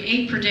were doing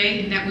 8 per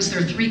day, and that was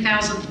their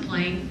 3,000th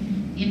plane.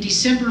 In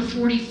December of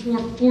 44,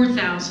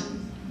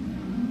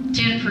 4,000,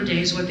 10 per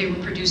day is what they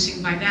were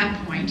producing by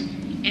that point.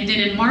 And then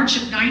in March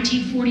of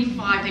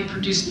 1945, they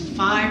produced the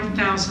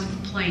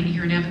 5,000th plane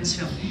here in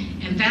Evansville.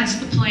 And that's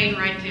the plane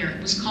right there.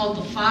 It was called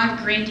the 5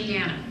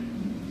 Grandiana.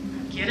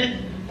 Get it?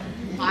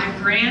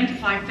 5 Grand,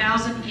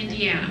 5,000,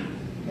 Indiana.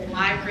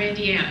 5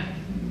 Grandiana.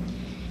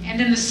 And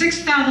then the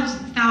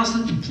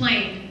 6,000th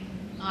plane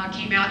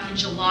came out in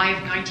July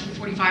of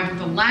 1945, and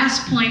the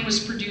last plane was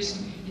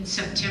produced in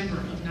September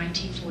of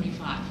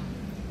 1945.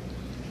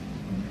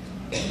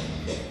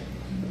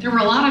 There were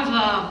a lot of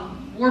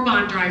war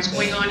bond drives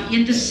going on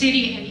in the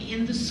city and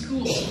in the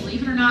schools.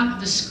 Believe it or not,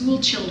 the school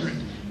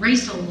children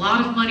raised a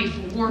lot of money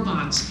for war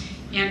bonds.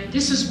 And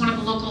this is one of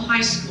the local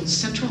high schools.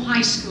 Central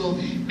High School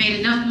made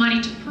enough money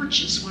to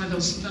purchase one of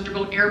those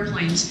Thunderbolt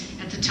airplanes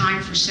at the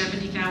time for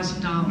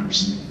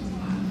 $70,000.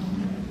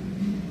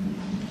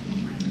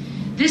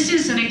 This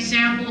is an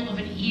example of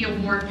an E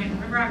award pin.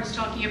 Remember I was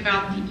talking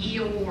about the E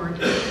award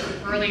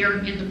earlier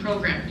in the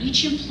program.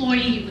 Each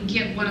employee would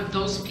get one of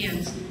those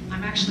pins.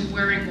 I'm actually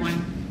wearing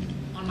one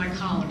on my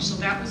collar. So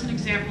that was an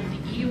example of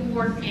the E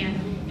award pin,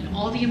 and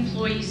all the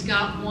employees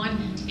got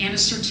one and a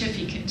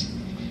certificate.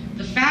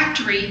 The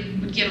factory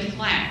would get a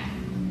flag.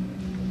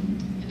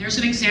 And there's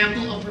an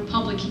example of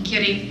Republic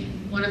getting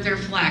one of their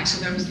flags.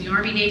 So that was the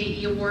Army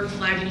Navy E award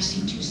flag, and you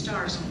see 2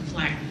 stars on the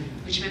flag,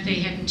 which meant they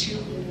had 2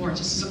 awards.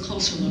 This is a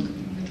closer look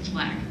at the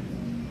flag.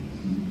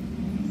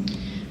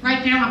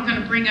 Right now I'm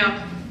going to bring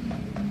up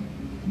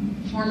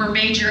former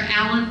Major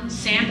Alan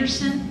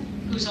Sanderson,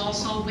 who's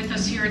also with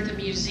us here at the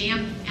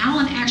museum.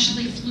 Alan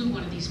actually flew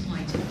one of these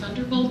planes, a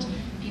Thunderbolt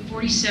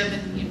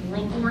P-47 in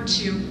World War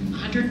II,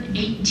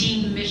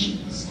 118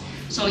 missions.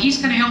 So he's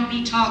going to help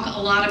me talk a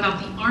lot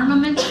about the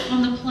armament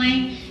on the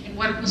plane and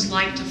what it was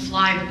like to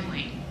fly the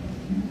plane.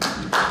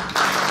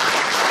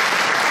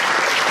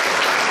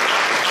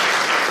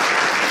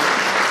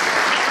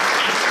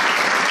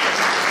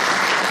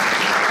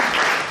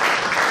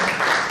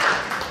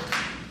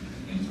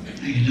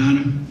 Thank you,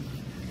 Donna.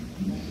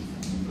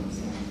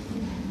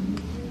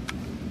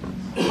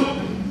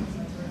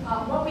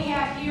 What we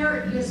have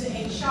here is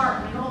a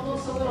chart. I know it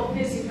looks a little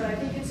busy, but I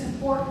think it's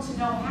important to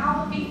know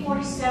how the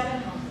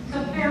P-47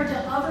 compared to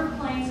other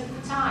planes at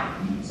the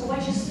time. So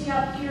what you see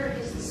up here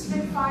is the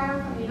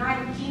Spitfire from the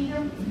United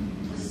Kingdom,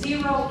 the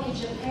Zero in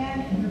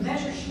Japan, and the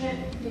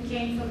Messerschmitt that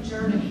came from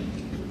Germany.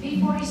 The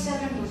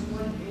P-47 was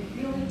one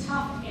really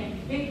tough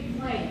and big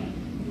plane.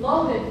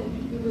 Loaded,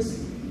 it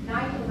was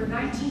over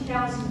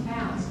 19,000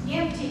 pounds.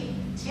 Empty,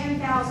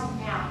 10,000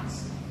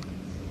 pounds.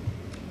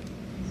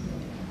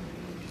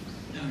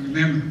 Now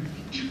remember,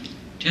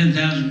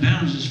 10,000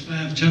 pounds is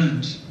 5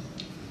 tons.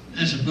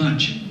 That's a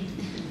bunch.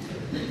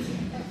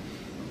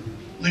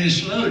 When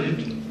it's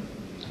loaded,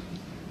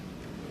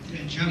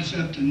 it jumps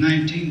up to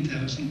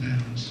 19,000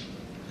 pounds.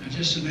 Now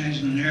just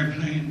imagine an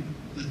airplane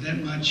with that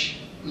much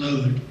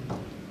load.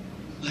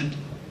 But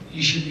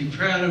you should be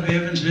proud of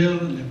Evansville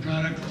and the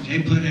product that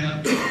they put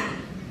out,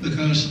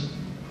 because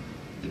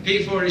the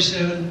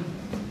P-47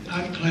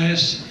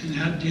 outclassed and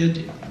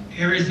outdid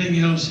everything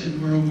else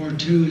in World War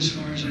II as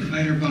far as a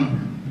fighter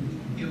bomber.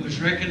 It was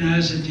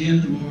recognized at the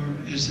end of the war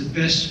as the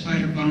best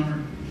fighter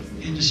bomber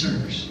in the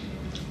service.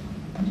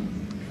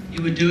 It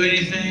would do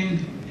anything,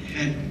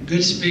 had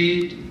good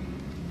speed,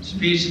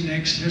 speeds in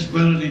excess,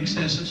 well in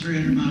excess of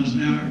 300 miles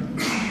an hour.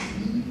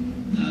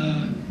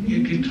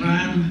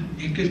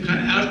 It could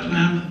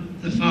out-climb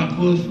the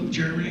Focke-Wulf of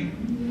Germany.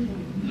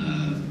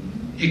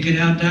 It could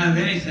outdive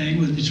anything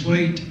with its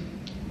weight,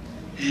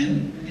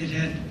 and it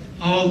had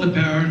all the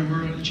power in the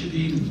world that you'd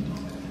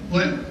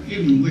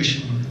even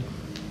wish for.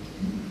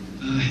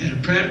 Had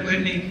a Pratt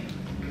Whitney,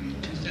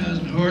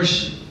 2,000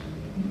 horse.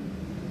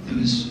 It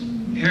was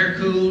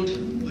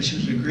air-cooled, which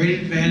was a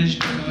great advantage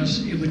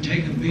because it would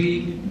take a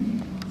beating,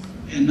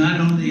 and not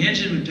only the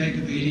engine would take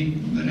a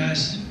beating, but I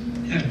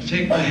have to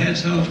take my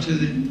hats off to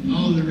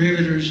all the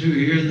riveters who are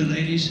here, the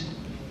ladies,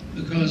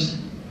 because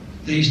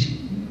they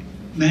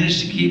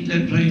managed to keep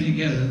that plane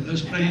together.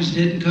 Those planes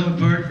didn't come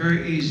apart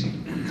very easy.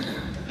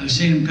 I've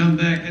seen them come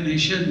back, and they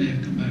shouldn't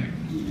have come back.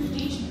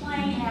 Each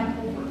plane had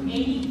over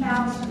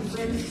 80,000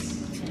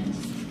 rivets in it.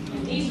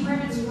 And these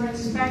rivets were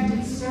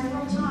inspected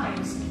several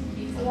times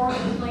before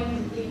the plane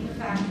would leave the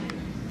factory.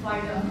 by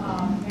the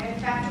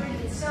manufacturing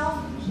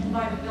itself and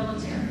by the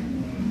military.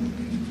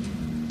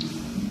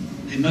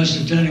 They must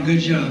have done a good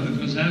job,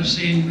 because I've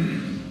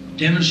seen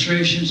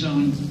demonstrations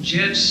on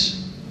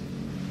jets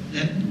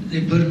that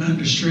they put them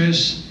under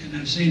stress, and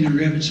I've seen the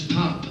rivets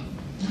pop.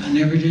 I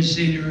never did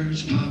see the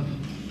rivets pop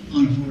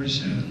on a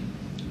 47.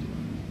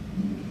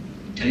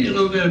 Tell you a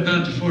little bit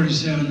about the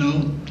 47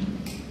 though.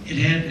 It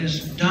had,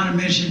 as Donna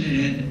mentioned, it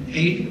had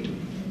 8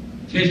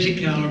 50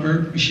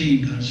 caliber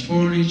machine guns, 4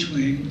 on each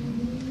wing.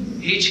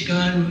 Each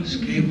gun was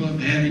capable of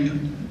having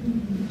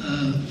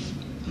a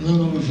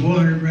little over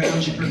 400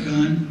 rounds per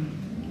gun.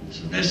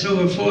 So that's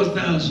over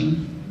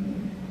 4,000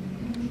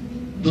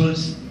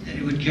 bullets that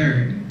it would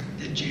carry,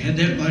 that you had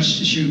that much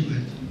to shoot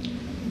with.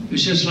 It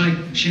was just like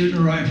shooting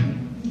a rifle.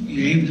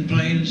 You aimed the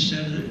plane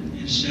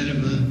instead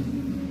of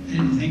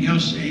anything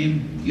else to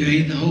aim. You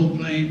aimed the whole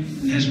plane,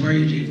 and that's where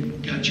you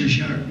got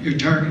your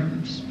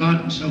target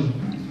spot and so forth.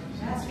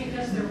 That's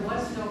because there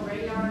was no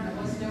radar and there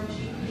was no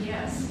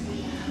GPS.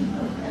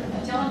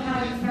 Tell them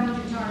how you found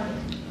your target.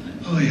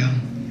 Oh yeah.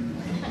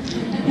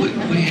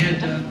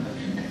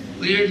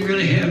 We didn't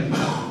really have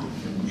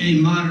any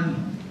modern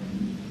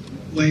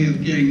way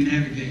of getting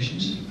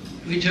navigations.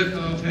 We took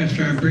off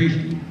after our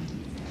briefing,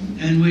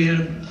 and we had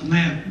a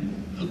map,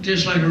 looked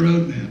just like a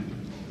road map.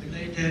 We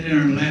laid that in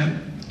our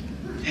lap,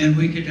 and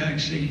we could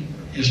actually,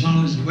 as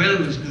long as the weather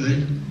was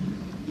good,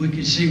 we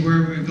could see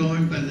where we were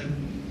going by the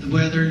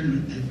weather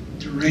and the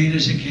terrain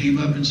as it came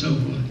up and so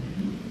forth.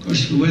 Of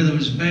course, if the weather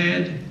was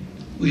bad,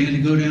 we had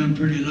to go down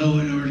pretty low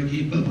in order to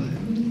keep up with it.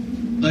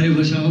 But it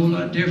was a whole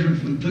lot different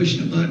from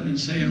pushing a button and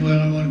saying, well,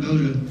 I want to go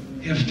to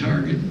F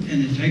target,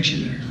 and it takes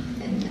you there.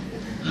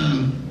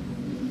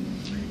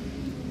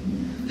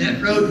 That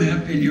road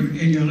map in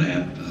your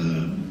lap,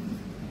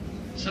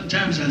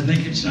 sometimes I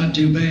think it's not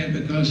too bad,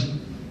 because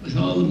with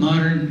all the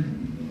modern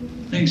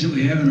things that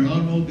we have in our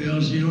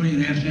automobiles, you don't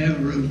even have to have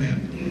a road map.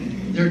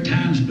 There are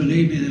times,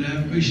 believe me, that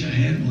I wish I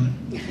had one.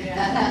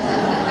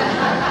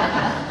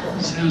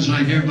 Sounds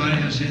like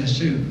everybody else has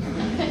too.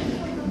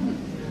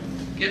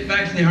 Get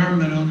back to the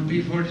armament on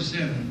the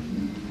P-47.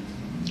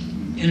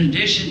 In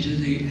addition to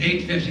the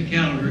 850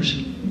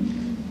 calibers,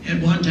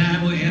 at one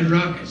time we had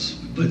rockets.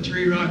 We put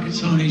 3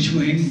 rockets on each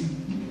wing,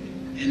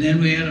 and then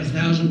we had a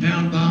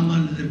 1,000-pound bomb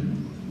under the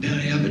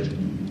belly of it.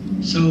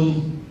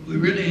 So we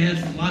really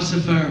had lots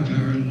of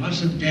firepower,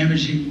 lots of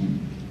damaging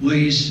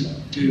ways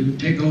to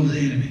take over the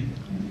enemy.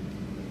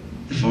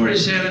 The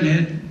 47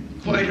 had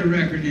quite a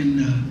record in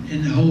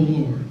the whole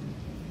war.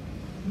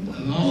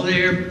 Of all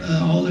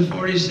the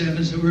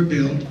 47s that were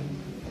built,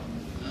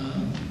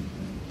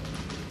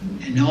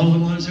 and all the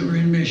ones that were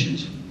in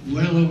missions,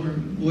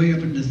 way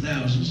up into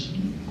thousands,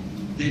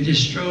 they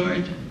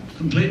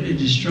completely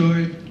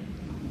destroyed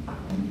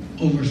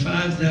over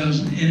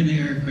 5,000 enemy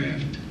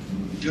aircraft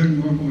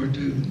during World War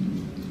II.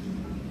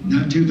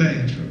 Not too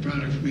bad for a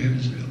product from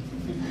Evansville.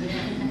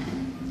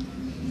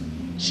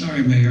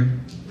 Sorry, Mayor.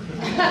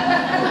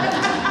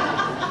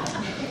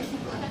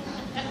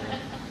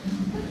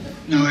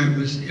 No, it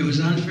was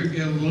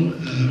unforgivable.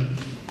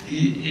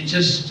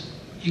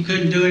 You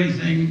couldn't do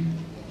anything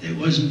that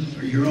wasn't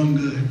for your own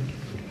good.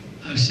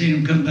 I've seen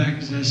them come back,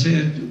 as I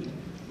said,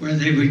 where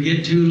they would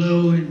get too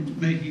low in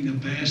making a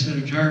pass at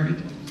a target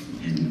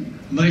and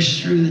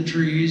mush through the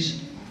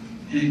trees,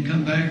 and then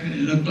come back and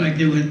it looked like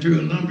they went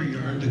through a lumber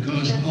yard,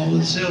 because all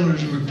the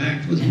cylinders were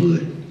packed with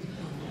wood,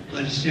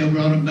 but it still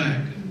brought them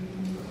back.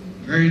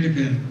 Very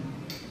dependable.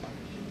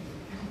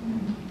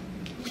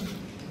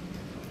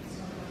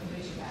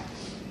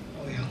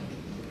 Oh yeah.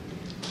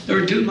 There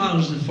were 2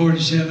 models of the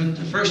 47.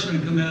 The first one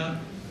to come out,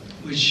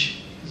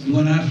 which is the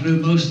one I flew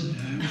most of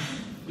the time,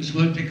 was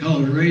what they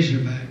called a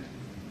Razorback.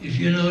 If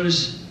you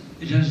notice,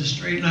 it has a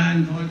straight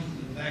line going from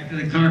the back of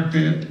the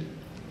cockpit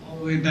all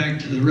the way back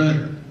to the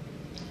rudder.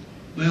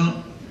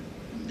 Well,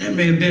 that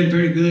may have been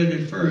pretty good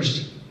at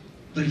first,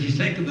 but if you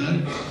think about it,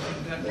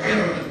 you've got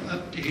middle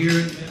up to here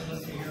and middle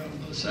up to here on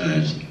both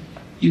sides.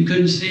 You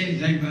couldn't see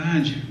anything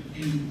behind you,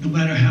 no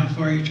matter how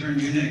far you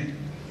turned your neck.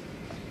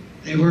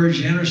 They were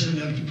generous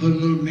enough to put a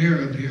little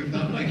mirror up here,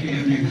 about like you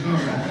have in your car.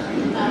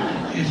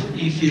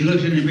 If you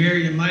looked in the mirror,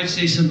 you might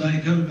see somebody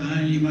coming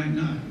behind you, you might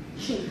not.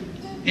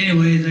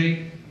 Anyway,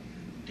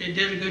 they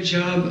did a good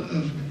job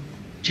of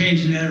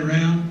changing that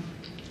around,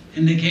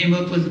 and they came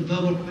up with the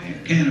bubble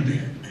canopy.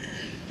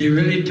 They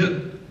really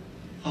took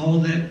all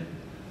that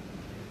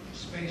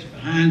space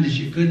behind that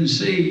you couldn't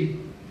see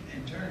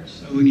and turned.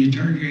 So when you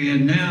turn your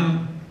head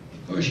now,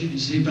 of course you can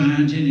see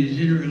behind you, and you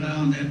didn't rely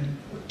on that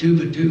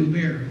 2x2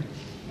 mirror.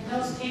 And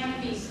those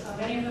canopies,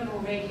 many of them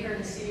were made here in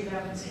the city of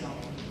Evansville.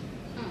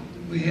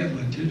 We have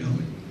one too, don't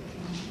we?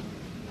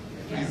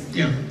 Yes.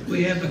 Yeah,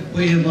 we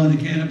have one of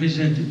the canopies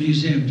at the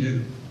museum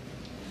too.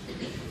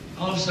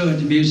 Also at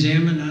the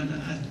museum, and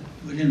I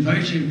would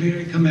invite you to be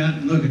able to come out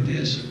and look at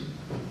this.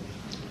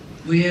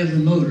 We have the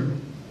motor,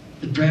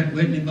 the Pratt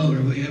Whitney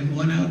motor. We have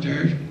one out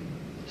there,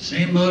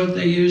 same motor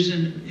they used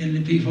in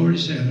the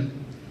P-47.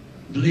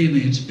 Believe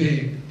me, it's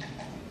big.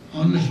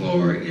 On the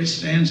floor, it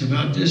stands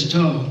about this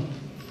tall.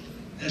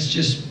 That's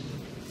just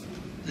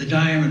the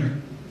diameter.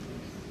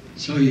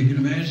 So you can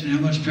imagine how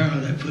much power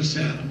that puts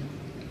out.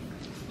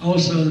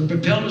 Also, the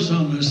propellers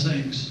on those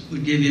things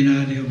would give you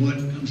an idea of what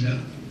comes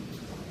out.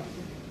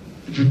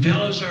 The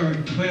propellers are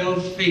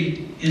 12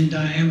 feet in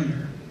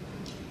diameter.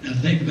 Now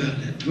think about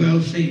that,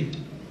 12 feet.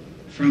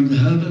 From the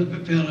hub of the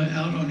propeller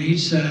out on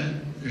each side,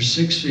 there's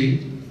 6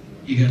 feet.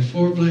 You got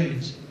 4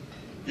 blades.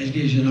 That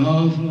gives you an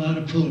awful lot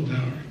of pull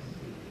power.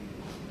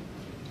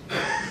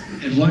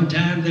 At one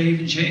time, they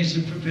even changed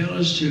the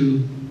propellers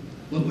to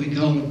what we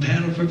call a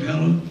paddle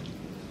propeller.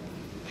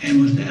 And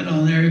with that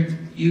on there,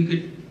 you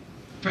could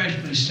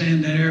practically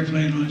stand that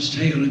airplane on its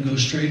tail and go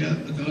straight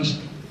up, because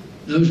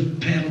those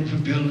paddle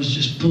propellers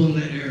just pull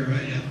that air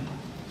right out.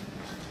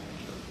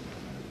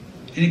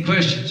 Any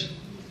questions?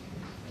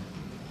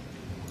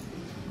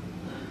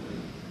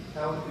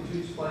 Howard, could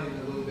you explain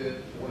a little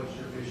bit what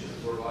your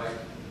missions were like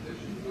that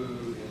you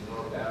flew in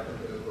North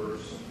Africa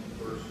versus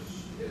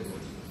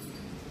Italy?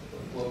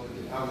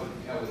 How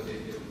would they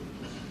differ?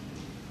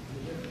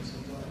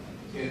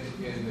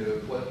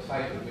 What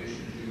type of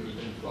missions you have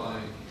been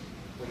flying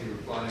when you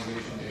were flying a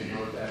mission in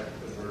North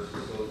Africa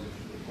versus those that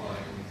you were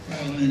flying?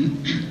 Well,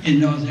 in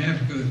North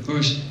Africa, of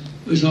course,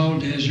 it was all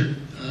desert.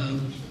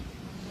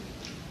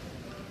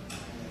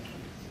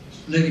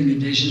 Living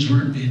conditions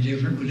weren't any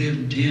different. We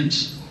lived in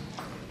tents.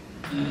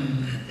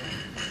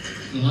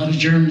 A lot of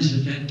Germans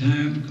at that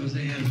time, because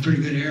they had a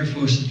pretty good Air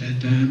Force at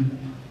that time.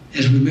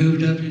 As we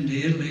moved up into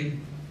Italy,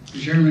 the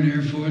German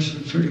Air Force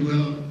was pretty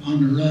well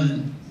on the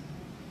run.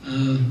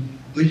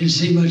 We didn't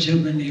see much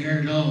of them in the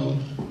air at all.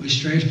 We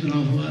strafed an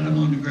awful lot of them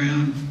on the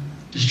ground,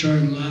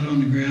 destroyed a lot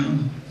on the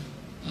ground.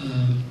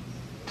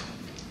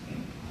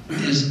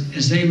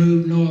 As they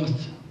moved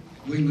north,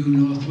 we moved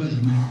north with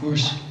them. And of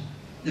course,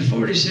 the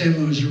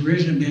 47 was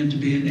originally meant to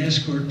be an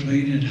escort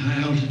plane at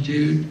high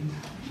altitude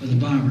for the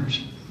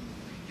bombers.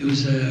 It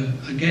was a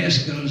gas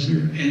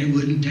guzzler, and it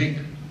wouldn't take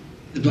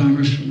the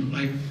bombers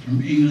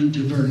from England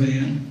to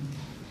Berlin.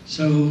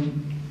 So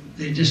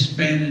they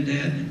disbanded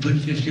that and put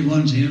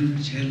 51s in,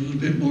 which had a little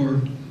bit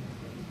more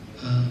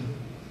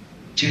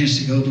chance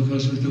to go,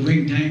 because with the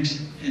wing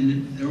tanks,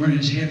 and they weren't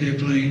as heavy a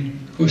plane,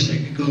 of course they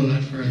could go a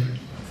lot further.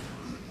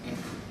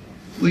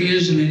 We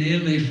used them in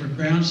Italy for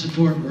ground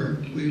support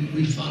work.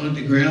 We followed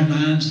the ground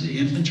lines, the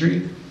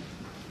infantry,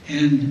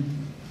 and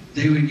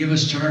they would give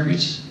us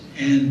targets,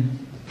 and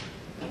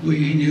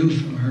we knew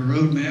from our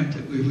road map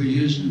that we were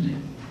using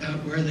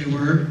about where they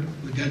were.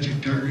 We got their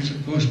targets,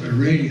 of course, by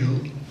radio,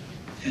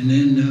 and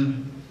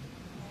then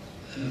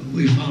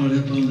we followed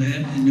up on that,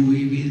 and then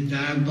we'd either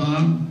dive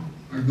bomb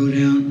or go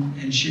down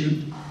and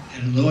shoot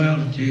at a low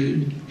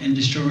altitude and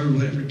destroy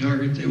whatever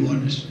target they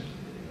wanted us.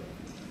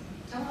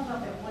 Tell them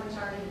about that one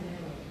target in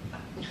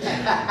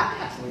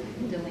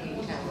Italy.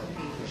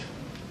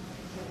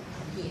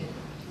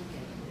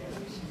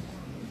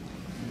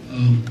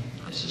 Oh,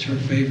 this is her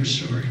favorite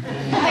story.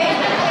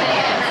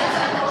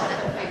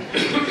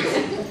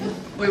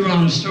 We were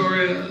on a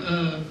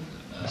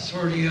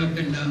sortie up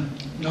in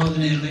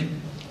northern Italy,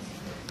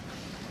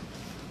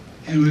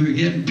 and we were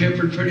getting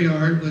peppered pretty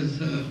hard with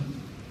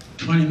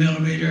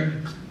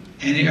 20mm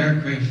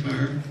anti-aircraft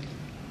fire,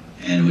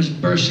 and it was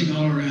bursting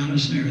all around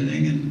us and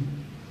everything. And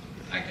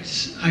I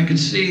could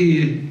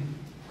see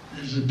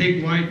there's a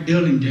big white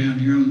building down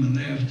here on the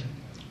left,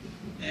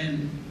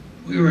 and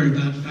we were at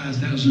about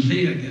 5,000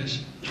 feet, I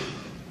guess.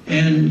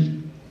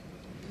 And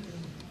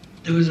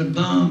there was a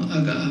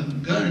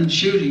gun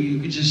shooting. You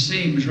could just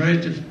see him. It was right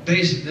at the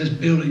base of this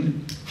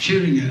building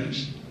shooting at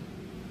us.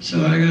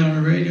 So I got on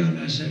the radio and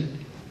I said,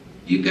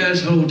 "You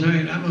guys hold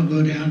tight. I'm going to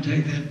go down and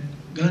take that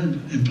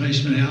gun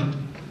emplacement out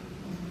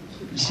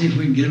and see if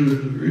we can get a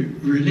little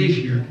relief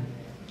here."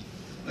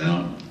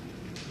 Well,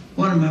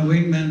 one of my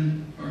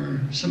wingmen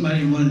or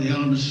somebody in one of the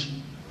elements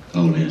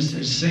called in and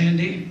said,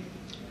 "Sandy,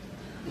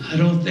 I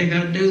don't think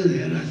I'd do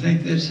that. I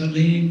think that's a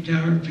Leaning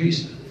Tower of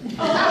Pisa."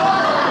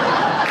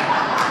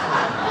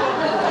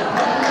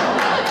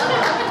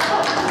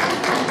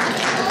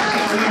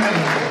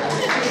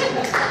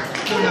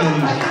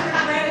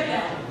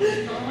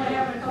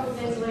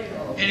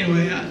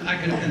 Anyway, I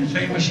could have been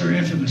famous or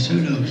infamous,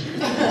 who knows?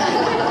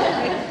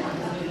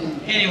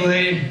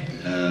 Anyway,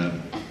 to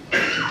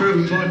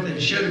prove a point that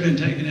it should have been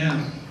taken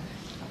out,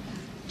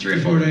 3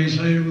 or 4 days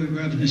later, we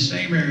were up in the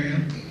same area,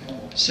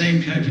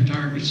 same type of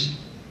targets,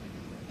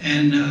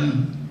 and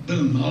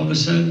boom, all of a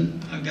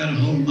sudden, I got a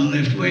hold of my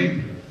left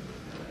wing.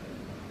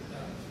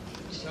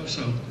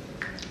 So.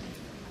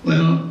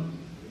 Well,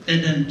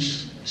 that doesn't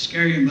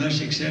scare you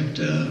much, except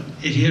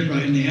it hit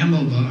right in the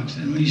ammo box.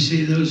 And when you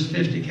see those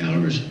 50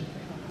 calibers,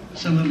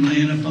 some of them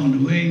laying up on the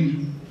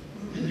wing,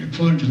 and they're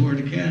pointed toward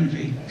the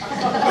canopy.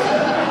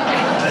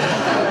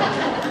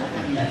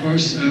 And of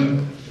course,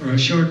 for a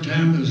short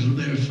time, there was a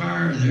little bit of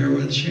fire there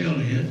where the shell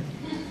hit.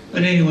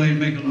 But anyway, to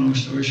make a long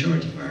story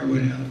short, the fire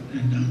went out.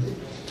 And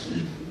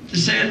the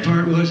sad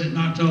part was it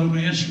knocked all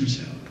my instruments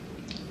out.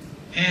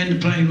 And the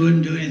plane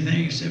wouldn't do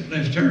anything except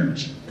left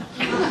turns.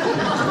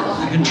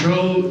 The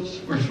controls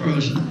were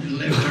frozen in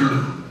left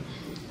turn.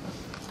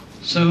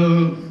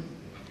 So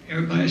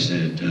everybody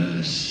said,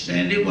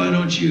 "Sandy, why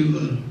don't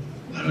you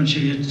why don't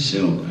you hit the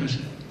silk? I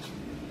said,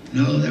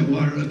 no, that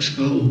water looks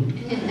cold.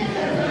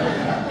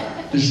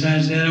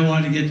 Besides that, I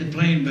wanted to get the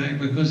plane back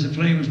because the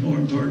plane was more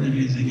important than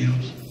anything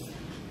else.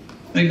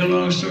 Make a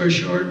long story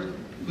short,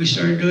 we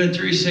started doing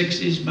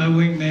 360s. My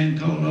wingman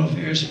called off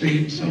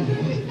airspeed and so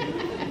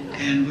forth.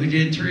 And we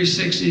did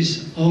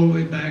 360s all the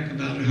way back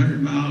about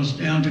 100 miles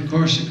down to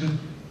Corsica,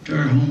 to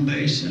our home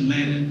base, and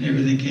landed, and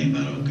everything came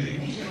out okay.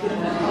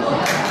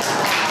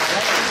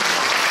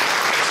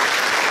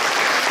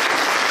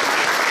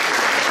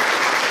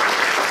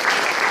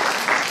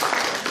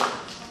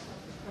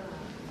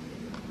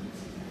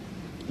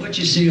 What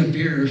you see up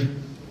here,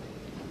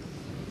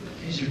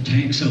 these are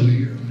tanks over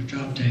here,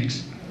 drop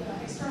tanks.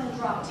 External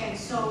drop tanks.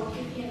 So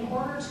in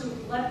order to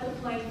let the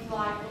plane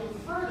fly a little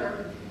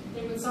further,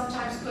 they would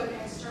sometimes put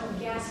external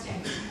gas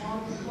tanks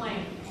on the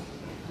plane.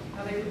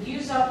 Now they would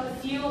use up the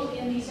fuel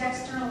in these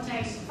external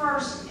tanks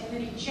first and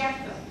then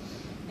eject them.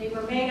 They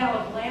were made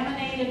out of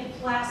laminated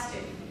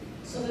plastic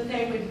so that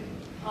they would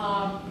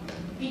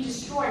be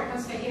destroyed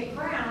once they hit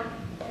ground,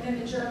 and then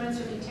the Germans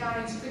or the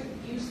Italians could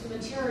use the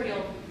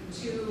material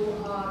to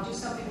do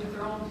something with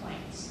their own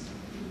planes.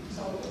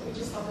 So we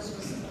just thought this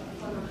was a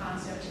clever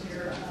concept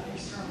here,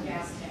 external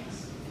gas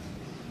tanks.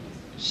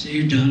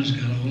 See, Dona's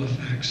got all the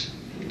facts.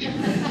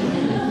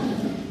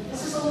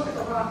 This is a look at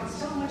the rockets.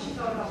 Tell them what you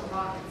thought about the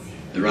rockets.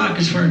 The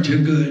rockets weren't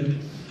too good.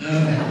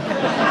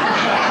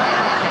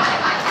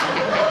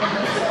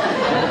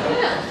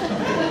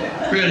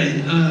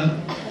 Really,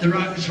 the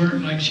rockets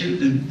weren't like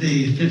shooting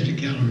the 50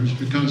 calibers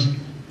because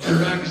the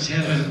rockets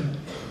had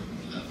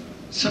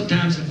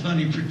sometimes a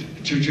funny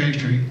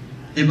trajectory.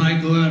 They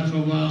might go out for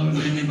a while and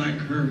then they might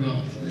curve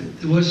off.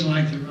 It wasn't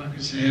like the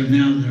rockets they have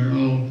now. They're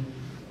all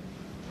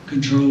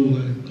controlled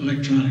with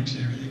electronics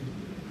and everything.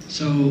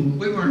 So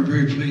we weren't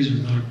very pleased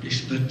with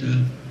optics, but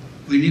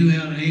we knew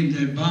how to aim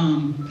that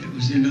bomb that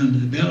was in under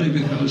the belly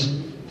because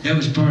that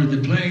was part of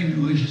the plane,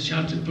 and we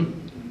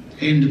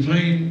aimed the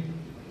plane,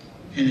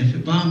 and if the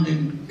bomb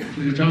didn't, if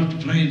we dropped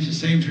the plane at the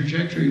same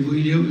trajectory,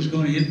 we knew it was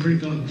going to hit pretty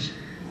close.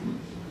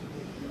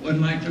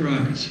 Wasn't like the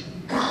rockets.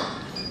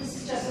 This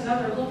is just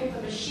another look at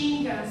the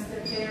machine guns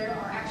that they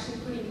are actually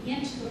putting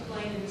into the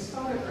plane in this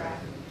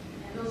photograph.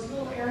 And those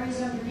little areas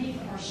underneath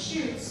are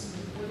chutes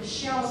where the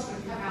shells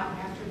would come out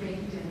after they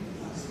did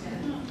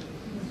spin.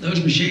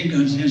 Those machine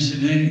guns,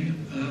 incidentally,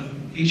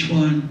 each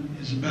one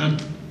is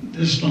about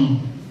this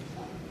long.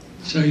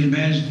 So you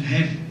imagine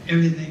half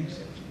everything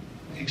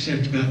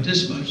except about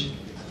this much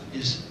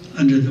is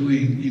under the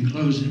wing,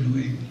 enclosed in the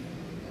wing.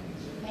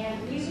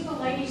 And these are the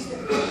ladies that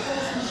put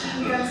those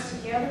machine guns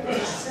together. They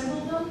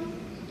assembled them.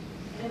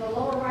 And in the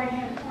lower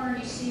right-hand corner,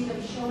 you see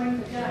them showing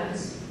the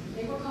guns.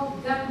 They were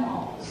called gun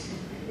malls.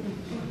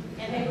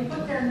 And they would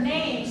put their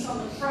names on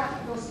the front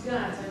of those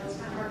guns. I know it's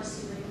kind of hard to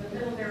see, but in the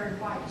middle there in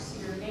white, you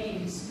see their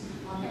names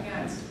on the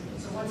guns.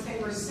 So once they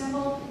were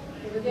assembled,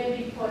 they would then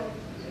be put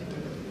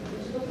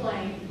into the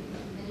plane,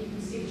 and you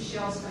can see the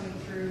shells coming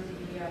through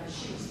the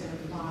chutes there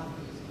at the bottom.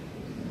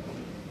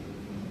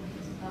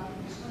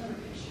 There's one other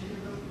picture here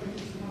real quick.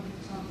 If you want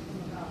to talk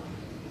about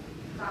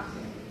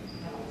cockpit.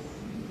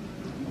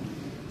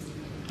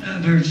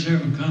 I've heard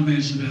several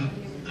comments about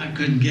I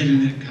couldn't get in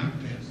that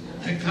cockpit.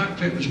 That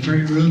cockpit was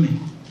pretty roomy.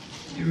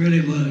 It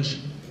really was.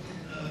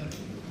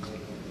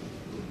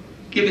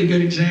 Give you a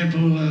good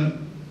example.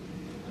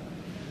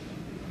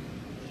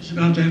 It's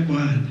about that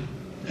wide.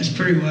 That's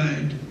pretty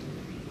wide.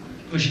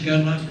 Of course, you got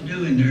a lot to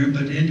do in there,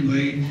 but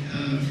anyway,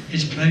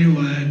 it's plenty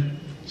wide.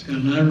 It's got a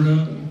lot of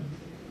room.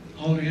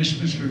 All the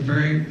instruments were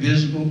very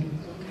visible,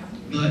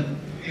 but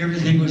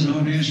everything was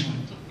on the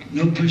instrument.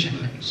 No push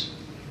buttons.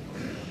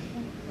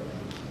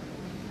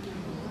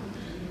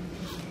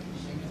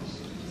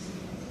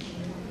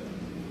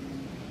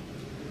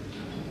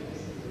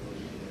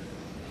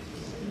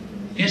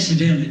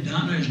 Incidentally,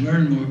 Donna has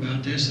learned more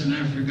about this than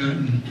I've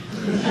forgotten.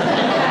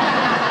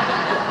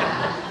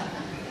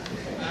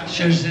 I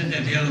should have said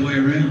that the other way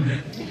around.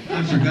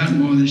 I've forgotten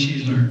more than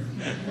she's learned.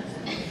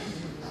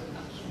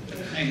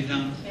 Thank you,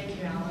 Donna. Thank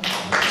you, Alan.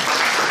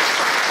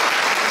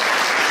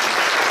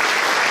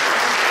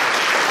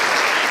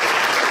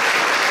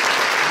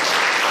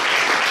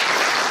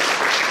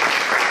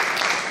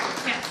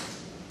 Yes.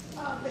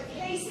 The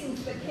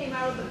casings that came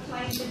out of the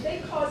plane, did they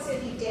cause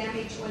any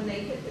damage when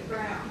they hit the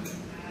ground?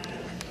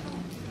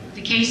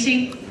 The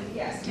casing,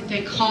 Yes. did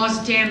they cause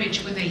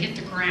damage when they hit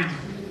the ground?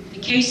 The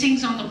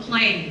casings on the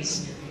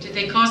planes, did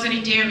they cause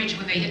any damage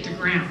when they hit the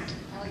ground?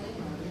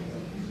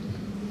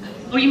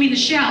 Oh, you mean the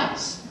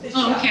shells? The Oh,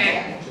 shells,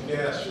 okay.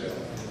 Yes.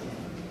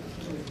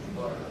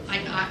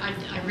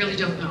 I really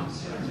don't know.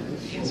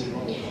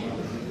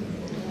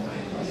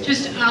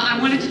 Just, I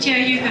wanted to tell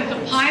you that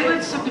the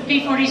pilots of the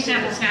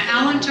P-47s, now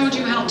Alan told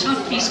you how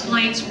tough these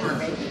planes were.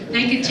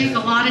 They could take a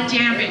lot of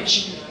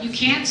damage. You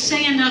can't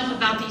say enough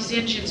about these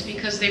engines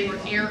because they were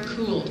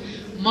air-cooled.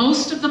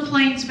 Most of the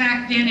planes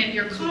back then in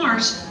your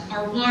cars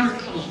are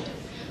water-cooled.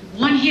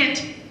 One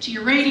hit to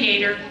your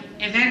radiator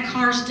and that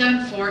car's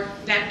done for,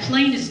 that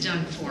plane is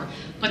done for.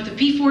 But the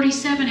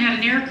P-47 had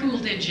an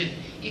air-cooled engine.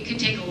 It could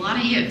take a lot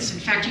of hits. In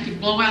fact, you could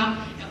blow out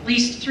at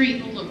least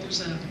 3, oh look,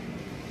 there's a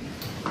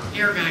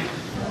air vac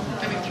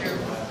coming through.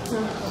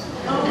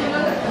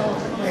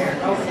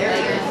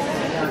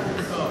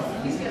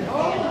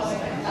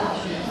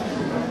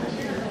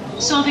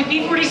 So the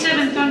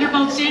P-47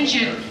 Thunderbolt's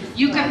engine,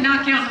 you could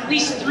knock out at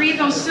least 3 of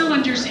those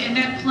cylinders in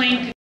that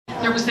plane.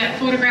 There was that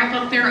photograph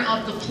up there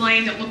of the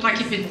plane that looked like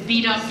it had been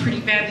beat up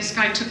pretty bad. This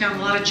guy took out a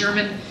lot of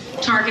German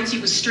targets. He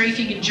was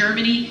strafing in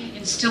Germany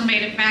and still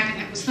made it back.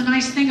 And that was the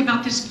nice thing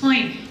about this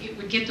plane. It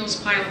would get those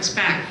pilots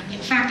back. In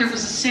fact, there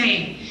was a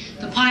saying.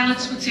 The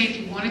pilots would say, if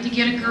you wanted to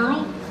get a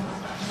girl,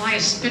 fly a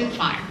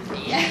Spitfire.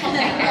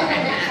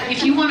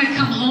 If you want to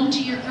come home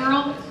to your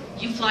girl,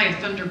 you fly a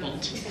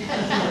Thunderbolt.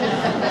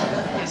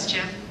 Yes,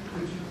 Jeff?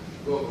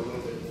 Go over a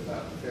little bit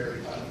about the ferry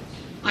pilots.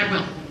 I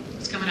will.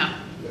 It's coming up.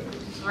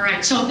 All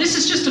right, so this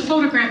is just a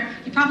photograph.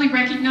 You probably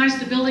recognize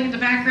the building in the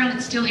background.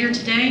 It's still here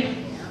today.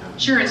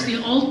 Sure, it's the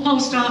old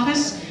post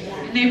office,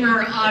 and they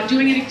were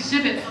doing an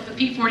exhibit of the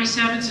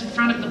P-47s in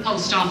front of the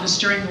post office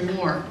during the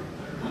war.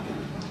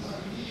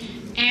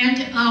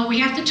 And we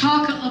have to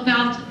talk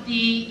about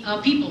the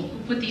people who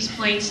put these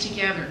planes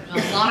together.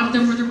 A lot of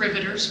them were the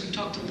riveters. We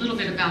talked a little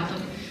bit about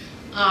them.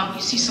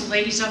 You see some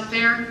ladies up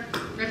there,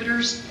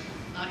 riveters.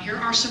 Here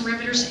are some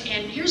riveters,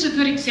 and here's a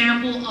good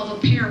example of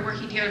a pair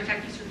working together. In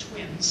fact, these are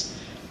twins,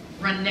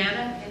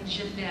 Renetta and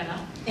Janetta.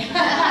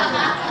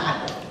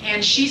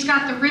 And she's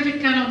got the rivet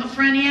gun on the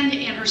front end,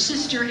 and her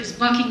sister is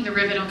bucking the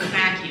rivet on the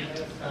back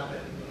end.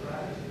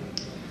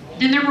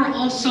 Then there were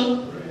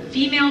also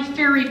female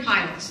ferry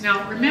pilots.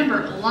 Now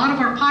remember, a lot of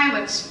our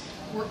pilots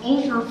were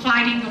over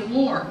fighting the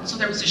war, so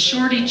there was a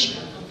shortage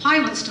of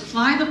pilots to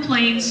fly the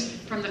planes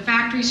from the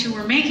factories who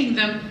were making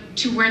them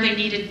to where they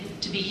needed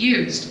to be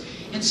used.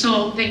 And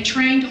so they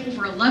trained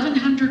over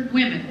 1,100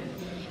 women,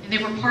 and they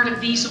were part of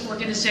these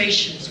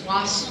organizations.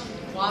 WAFs,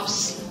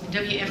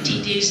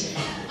 WFTDs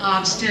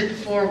stood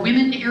for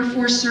Women Air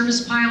Force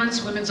Service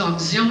Pilots, Women's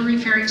Auxiliary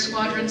Ferrying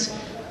Squadrons,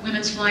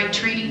 Women's Flying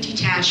Training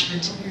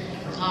Detachment,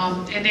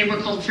 and they were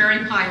called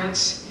ferry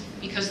pilots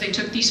because they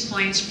took these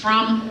planes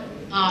from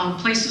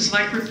places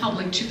like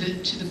Republic to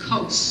the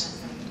coast.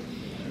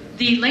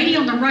 The lady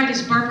on the right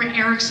is Barbara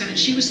Erickson, and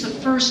she was the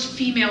first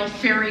female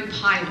ferry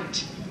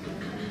pilot.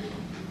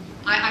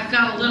 I've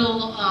got a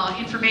little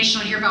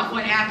information on here about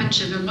what happened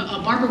to them.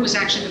 Barbara was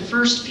actually the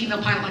first female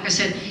pilot. Like I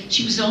said,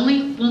 she was the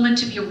only woman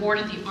to be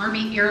awarded the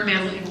Army Air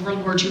Medal in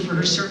World War II for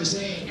her service.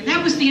 And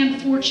that was the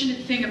unfortunate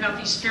thing about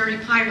these ferry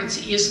pilots,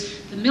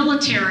 is the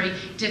military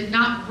did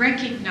not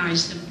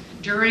recognize them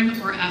during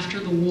or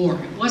after the war.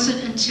 It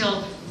wasn't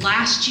until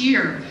last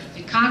year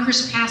that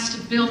Congress passed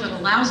a bill that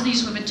allows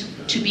these women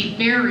to be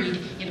buried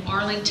in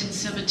Arlington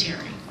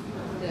Cemetery.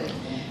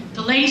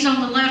 The ladies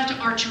on the left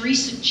are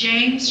Teresa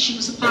James, she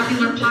was a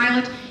popular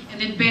pilot, and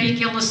then Betty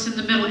Gillis in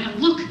the middle.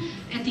 And look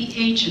at the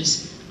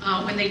ages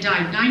when they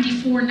died,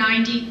 94,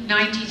 90,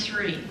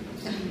 93.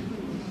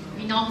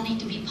 We all need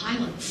to be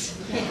pilots.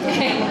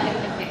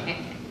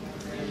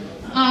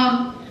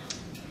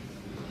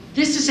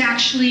 This is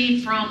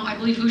actually from, I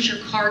believe, Hoosier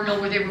Cardinal,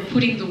 where they were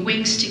putting the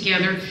wings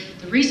together.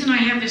 The reason I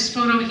have this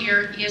photo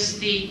here is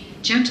the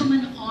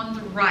gentleman on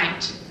the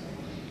right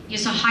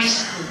is a high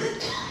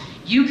schooler.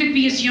 You could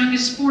be as young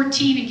as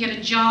 14 and get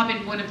a job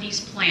in one of these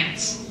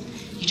plants.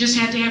 You just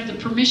had to have the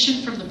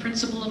permission from the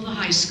principal of the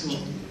high school.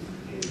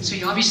 So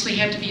you obviously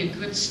had to be a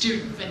good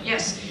student. But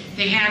yes,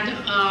 they had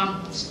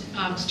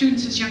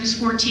students as young as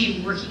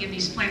 14 working in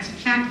these plants. In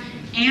fact,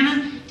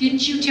 Anna,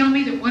 didn't you tell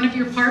me that one of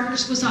your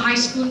partners was a high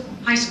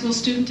school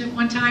student at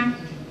one time?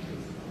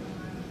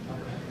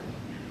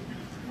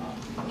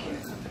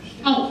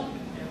 Oh,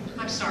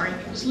 I'm sorry,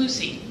 it was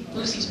Lucy.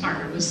 Lucy's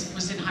partner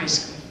was in high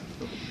school.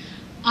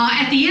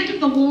 At the end of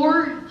the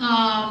war,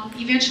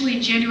 eventually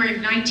in January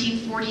of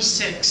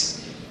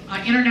 1946,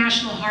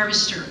 International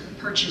Harvester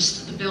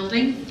purchased the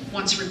building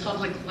once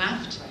Republic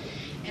left.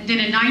 And then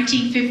in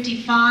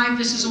 1955,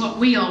 this is what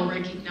we all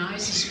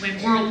recognize, is when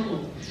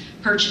Whirlpool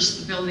purchased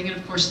the building. And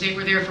of course, they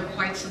were there for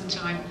quite some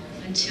time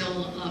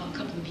until a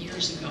couple of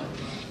years ago.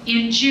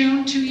 In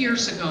June, 2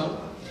 years ago,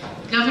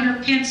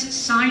 Governor Pence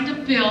signed a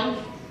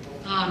bill.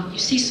 You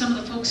see some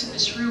of the folks in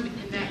this room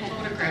in that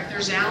photograph.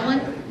 There's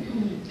Alan,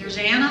 there's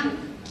Anna.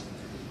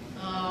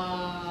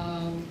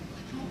 I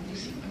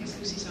guess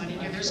Lucy's not in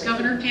here. There's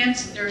Governor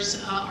Pence,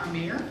 there's our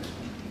mayor.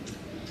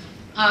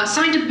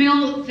 Signed a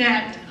bill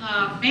that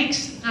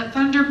makes the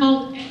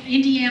Thunderbolt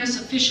Indiana's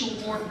official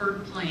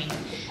warbird plane.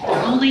 There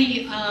are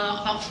only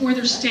about 4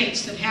 other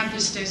states that have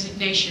this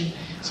designation,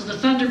 so the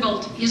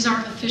Thunderbolt is our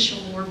official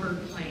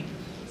warbird plane.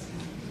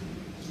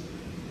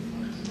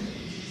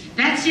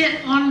 That's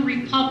it on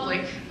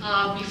Republic.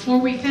 Before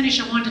we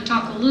finish, I wanted to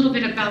talk a little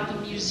bit about the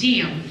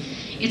museum.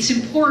 It's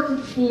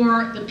important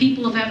for the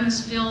people of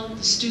Evansville,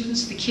 the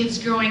students, the kids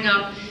growing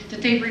up,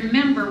 that they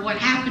remember what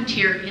happened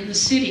here in the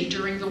city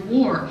during the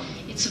war.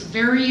 It's a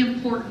very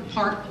important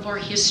part of our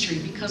history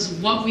because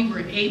of what we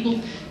were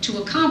able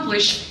to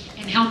accomplish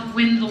and help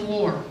win the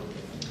war.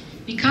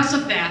 Because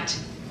of that,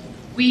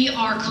 we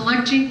are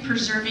collecting,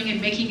 preserving,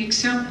 and making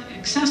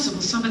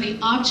accessible some of the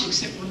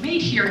objects that were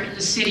made here in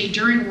the city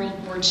during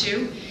World War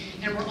II.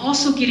 And we're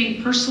also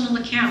getting personal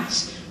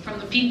accounts from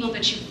the people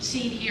that you've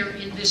seen here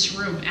in this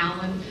room,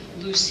 Alan,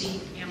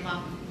 Lucy,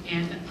 Emma,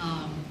 and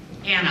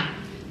Anna.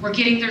 We're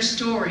getting their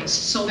stories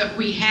so that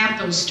we have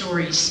those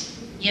stories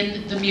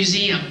in the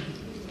museum,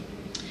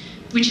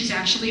 which is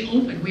actually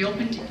open. We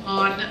opened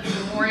on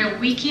Memorial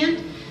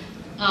Weekend.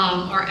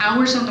 Our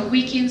hours on the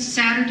weekends,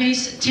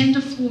 Saturdays 10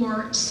 to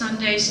 4,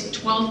 Sundays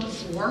 12 to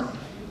 4.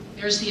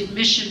 There's the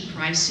admission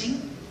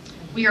pricing.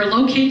 We are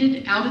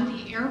located out at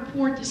the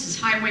airport. This is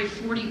Highway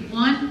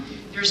 41.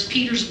 There's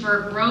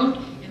Petersburg Road,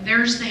 and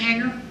there's the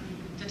hangar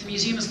that the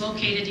museum is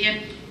located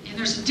in. And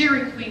there's a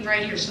Dairy Queen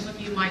right here. Some of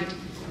you might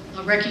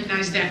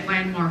recognize that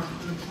landmark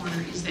on the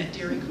corner is that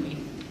Dairy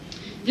Queen.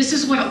 This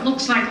is what it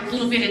looks like a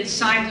little bit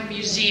inside the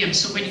museum.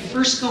 So when you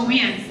first go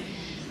in,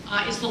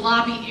 is the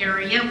lobby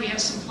area. We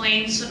have some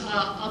planes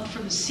up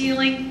from the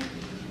ceiling.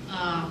 We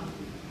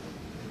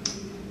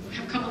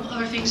have a couple of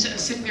other things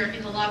sitting there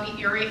in the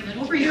lobby area. And then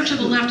over here to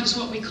the left is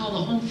what we call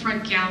the home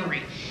front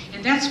gallery.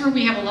 And that's where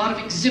we have a lot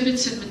of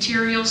exhibits and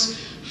materials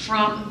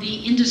from the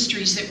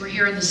industries that were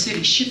here in the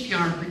city.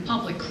 Shipyard,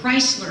 Republic,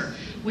 Chrysler,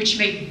 which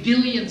make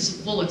billions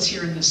of bullets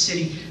here in the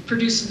city,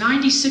 produce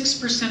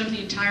 96% of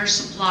the entire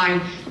supply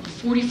of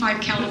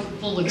 45 caliber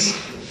bullets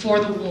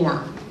for the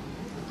war.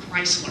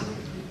 Chrysler.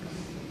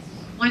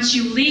 Once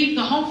you leave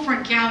the home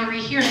front gallery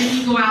here, then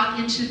you go out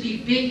into the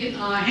big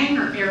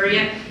hangar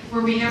area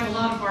where we have a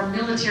lot of our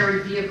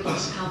military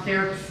vehicles out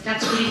there.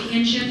 That's where the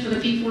engine for the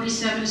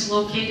P-47 is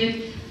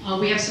located.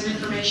 We have some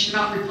information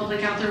about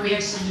Republic out there. We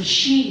have some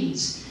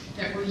machines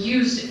that were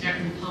used at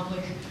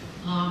Republic.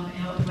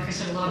 And like I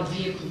said, a lot of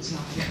vehicles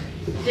out there.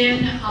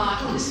 Then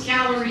this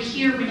gallery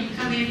here, when you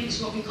come in,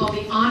 is what we call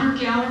the Honor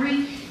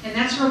Gallery. And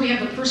that's where we have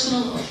the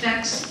personal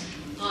effects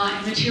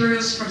and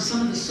materials from some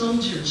of the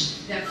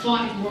soldiers that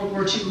fought in World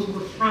War II who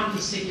were from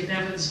the city of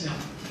Evansville.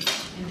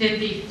 And then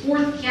the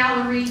fourth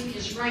gallery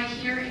is right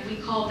here, and we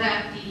call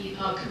that the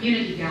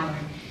Community Gallery.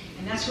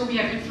 And that's where we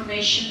have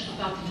information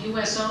about the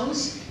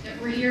USOs that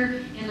were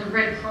here and the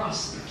Red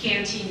Cross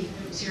canteen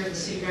that was here in the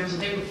city of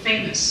Evansville. They were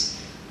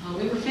famous.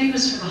 We were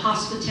famous for the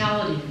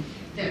hospitality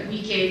that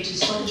we gave to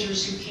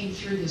soldiers who came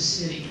through this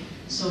city.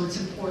 So it's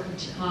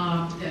important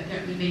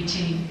that we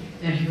maintain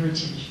that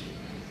heritage.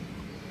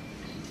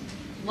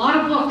 A lot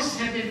of books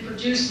have been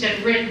produced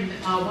and written.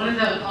 One of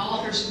the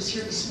authors was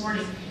here this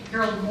morning,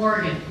 Harold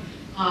Morgan.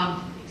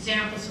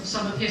 Examples of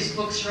some of his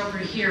books are over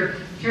here.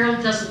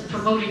 Harold doesn't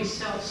promote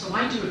himself, so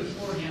I do it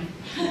for him.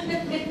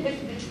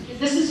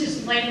 This is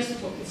his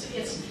latest book.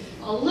 It's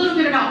a little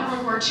bit about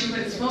World War II, but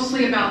it's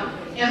mostly about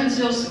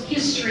Evansville's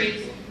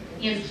history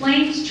in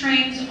planes,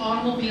 trains,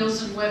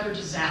 automobiles, and weather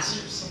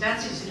disasters. So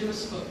that's his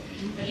newest book.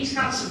 But he's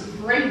got some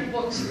great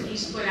books that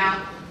he's put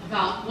out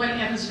about what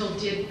Evansville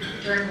did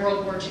during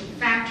World War II.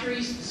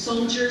 Factories,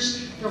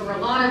 soldiers, there were a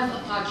lot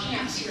of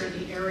camps here in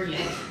the area.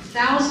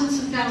 Thousands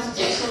and thousands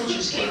of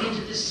soldiers came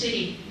into the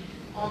city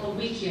on the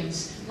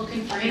weekends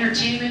looking for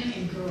entertainment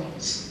and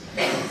girls.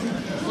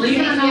 Believe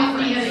it or not,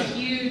 we had a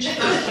huge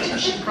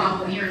prostitution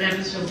problem here in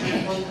Evansville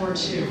during World War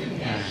II.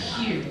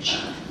 Huge.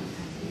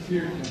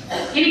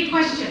 Any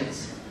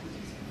questions?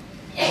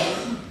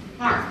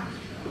 Mark?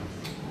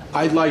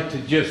 I'd like to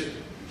just,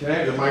 can I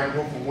have the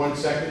microphone for 1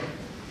 second?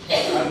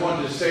 I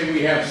wanted to say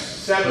we have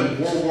 7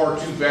 World War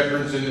II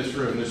veterans in this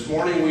room. This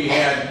morning we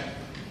had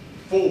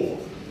 4.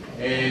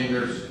 And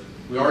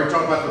we already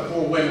talked about the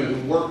 4 women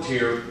who worked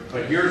here,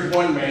 but here's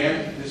one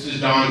man. This is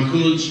Don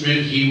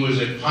Kulitzschmidt. He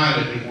was a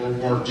pilot in World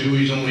War II.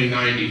 He's only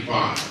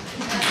 95.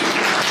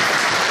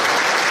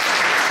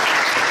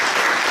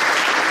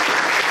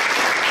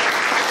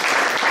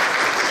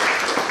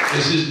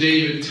 This is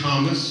David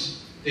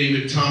Thomas.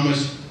 David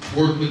Thomas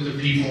worked with the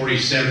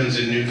P-47s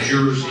in New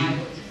Jersey.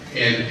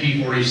 And the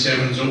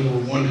P-47s, over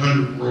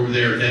 100 were over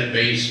there at that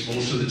base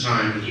most of the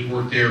time, and he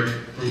worked there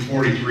from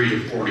 43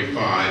 to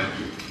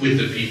 45 with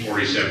the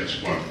P-47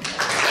 squad.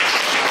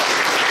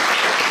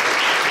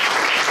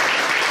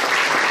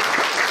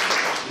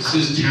 This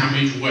is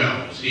Talmadge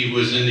Wells. He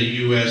was in the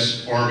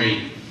U.S.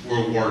 Army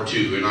World War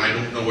II, and I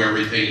don't know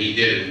everything he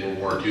did in World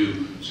War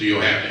II, so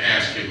you'll have to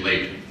ask him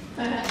later.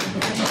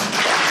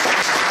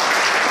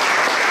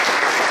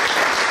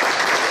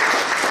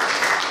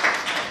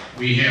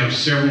 We have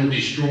several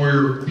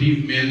destroyer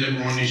men that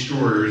were on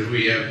destroyers.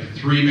 We have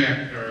 3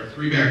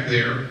 back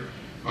there,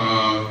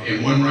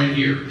 and 1 right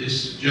here.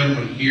 This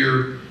gentleman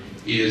here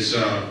is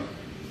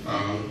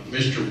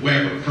Mr.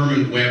 Weber,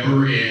 Herman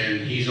Weber,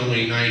 and he's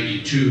only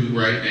 92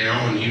 right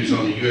now, and he was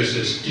on the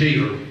USS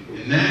Taylor.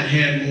 And that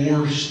had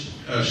more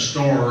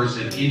stars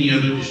than any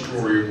other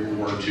destroyer in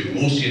World War II,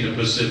 mostly in the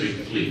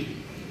Pacific Fleet.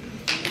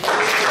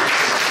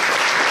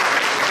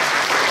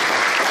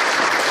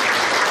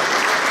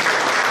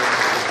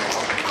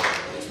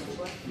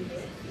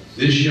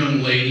 This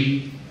young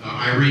lady,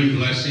 Irene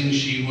Blessing,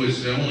 she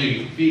was the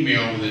only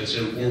female that's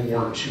a World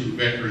War II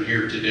veteran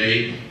here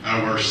today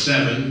out of our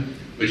 7,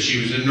 but she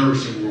was a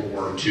nurse in World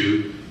War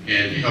II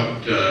and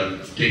helped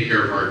take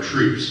care of our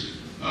troops.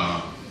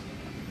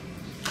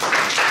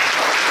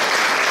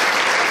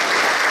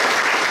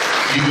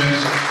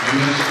 U.S.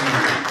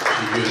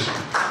 Army.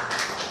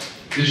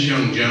 This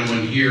young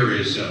gentleman here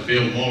is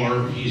Bill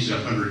Muller. He's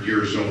 100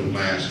 years old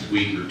last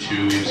week or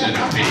two. He was in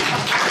a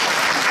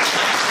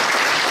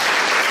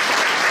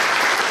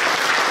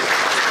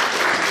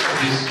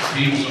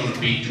he was on a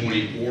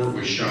B-24,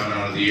 was shot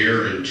out of the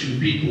air, and 2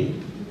 people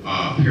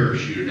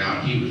parachuted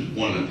out. He was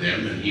one of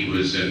them, and he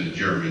was in the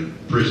German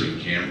prison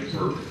camp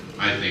for,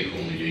 I think,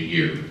 only a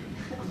year.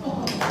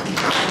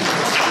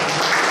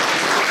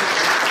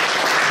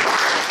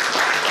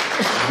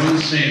 Alan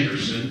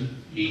Sanderson,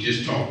 he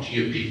just talked to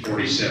you,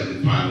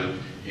 P-47 pilot,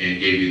 and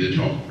gave you the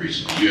talk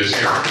recently, U.S.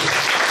 Air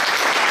Force.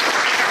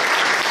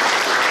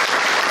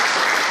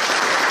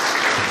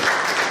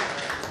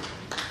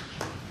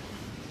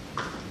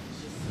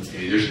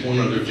 Okay, there's one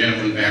other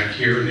gentleman back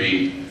here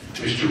named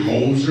Mr.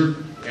 Moser,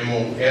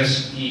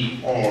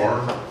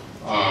 M-O-S-E-R.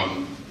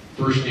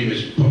 First name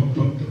is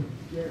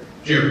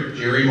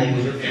Jerry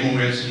Moser,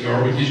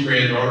 M-O-S-E-R, with his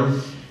granddaughter.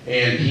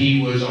 And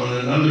he was on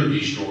another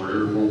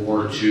destroyer, World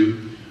War II,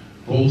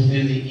 both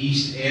in the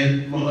east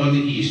and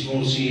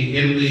mostly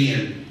Italy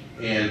and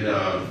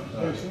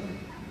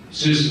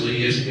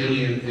Sicily is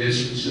Italy and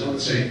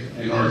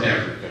in North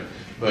Africa,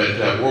 but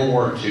World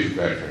War II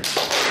veteran.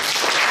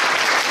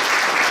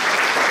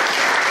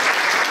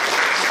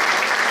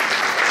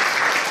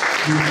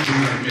 Who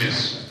did I miss?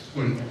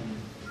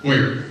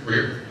 Where?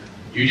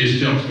 You just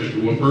tell us,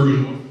 Mr.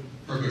 Bergen.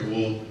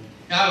 Well,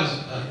 I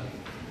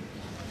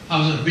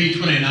was in a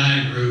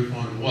B-29 group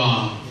on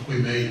Guam. We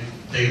made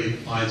daily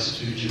flights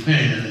to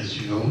Japan, as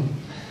you know.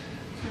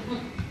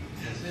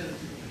 That's it.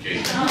 Okay.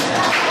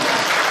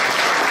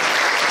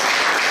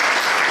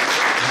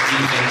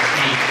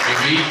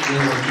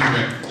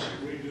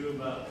 We do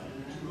about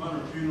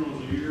 200 funerals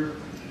a year.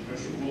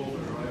 Mr. Wolf is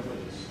right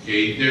with us.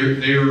 Okay,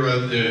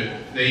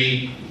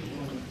 they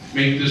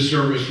make this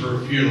service for a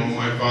funeral.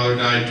 My father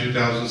died in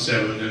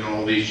 2007, and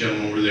all these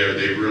gentlemen were there.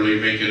 They really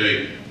make it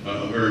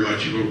a very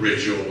much of a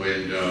ritual,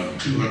 and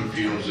 200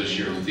 funerals this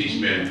year that these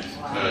men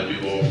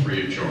do all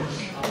free of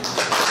charge. I'll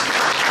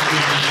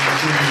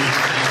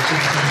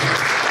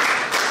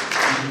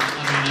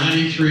be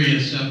 93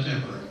 in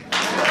September.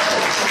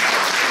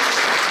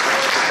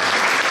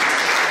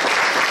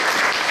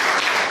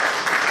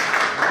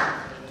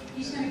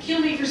 He's going to kill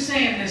me for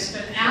saying this,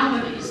 but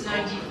Alan is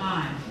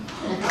 95.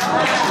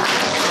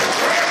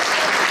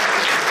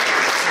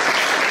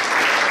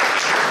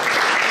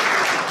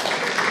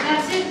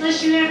 That's it,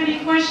 unless you have any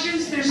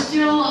questions. There's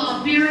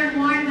still beer and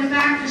wine in the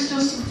back. There's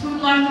still some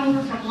food left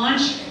over from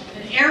lunch.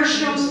 An air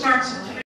show starts at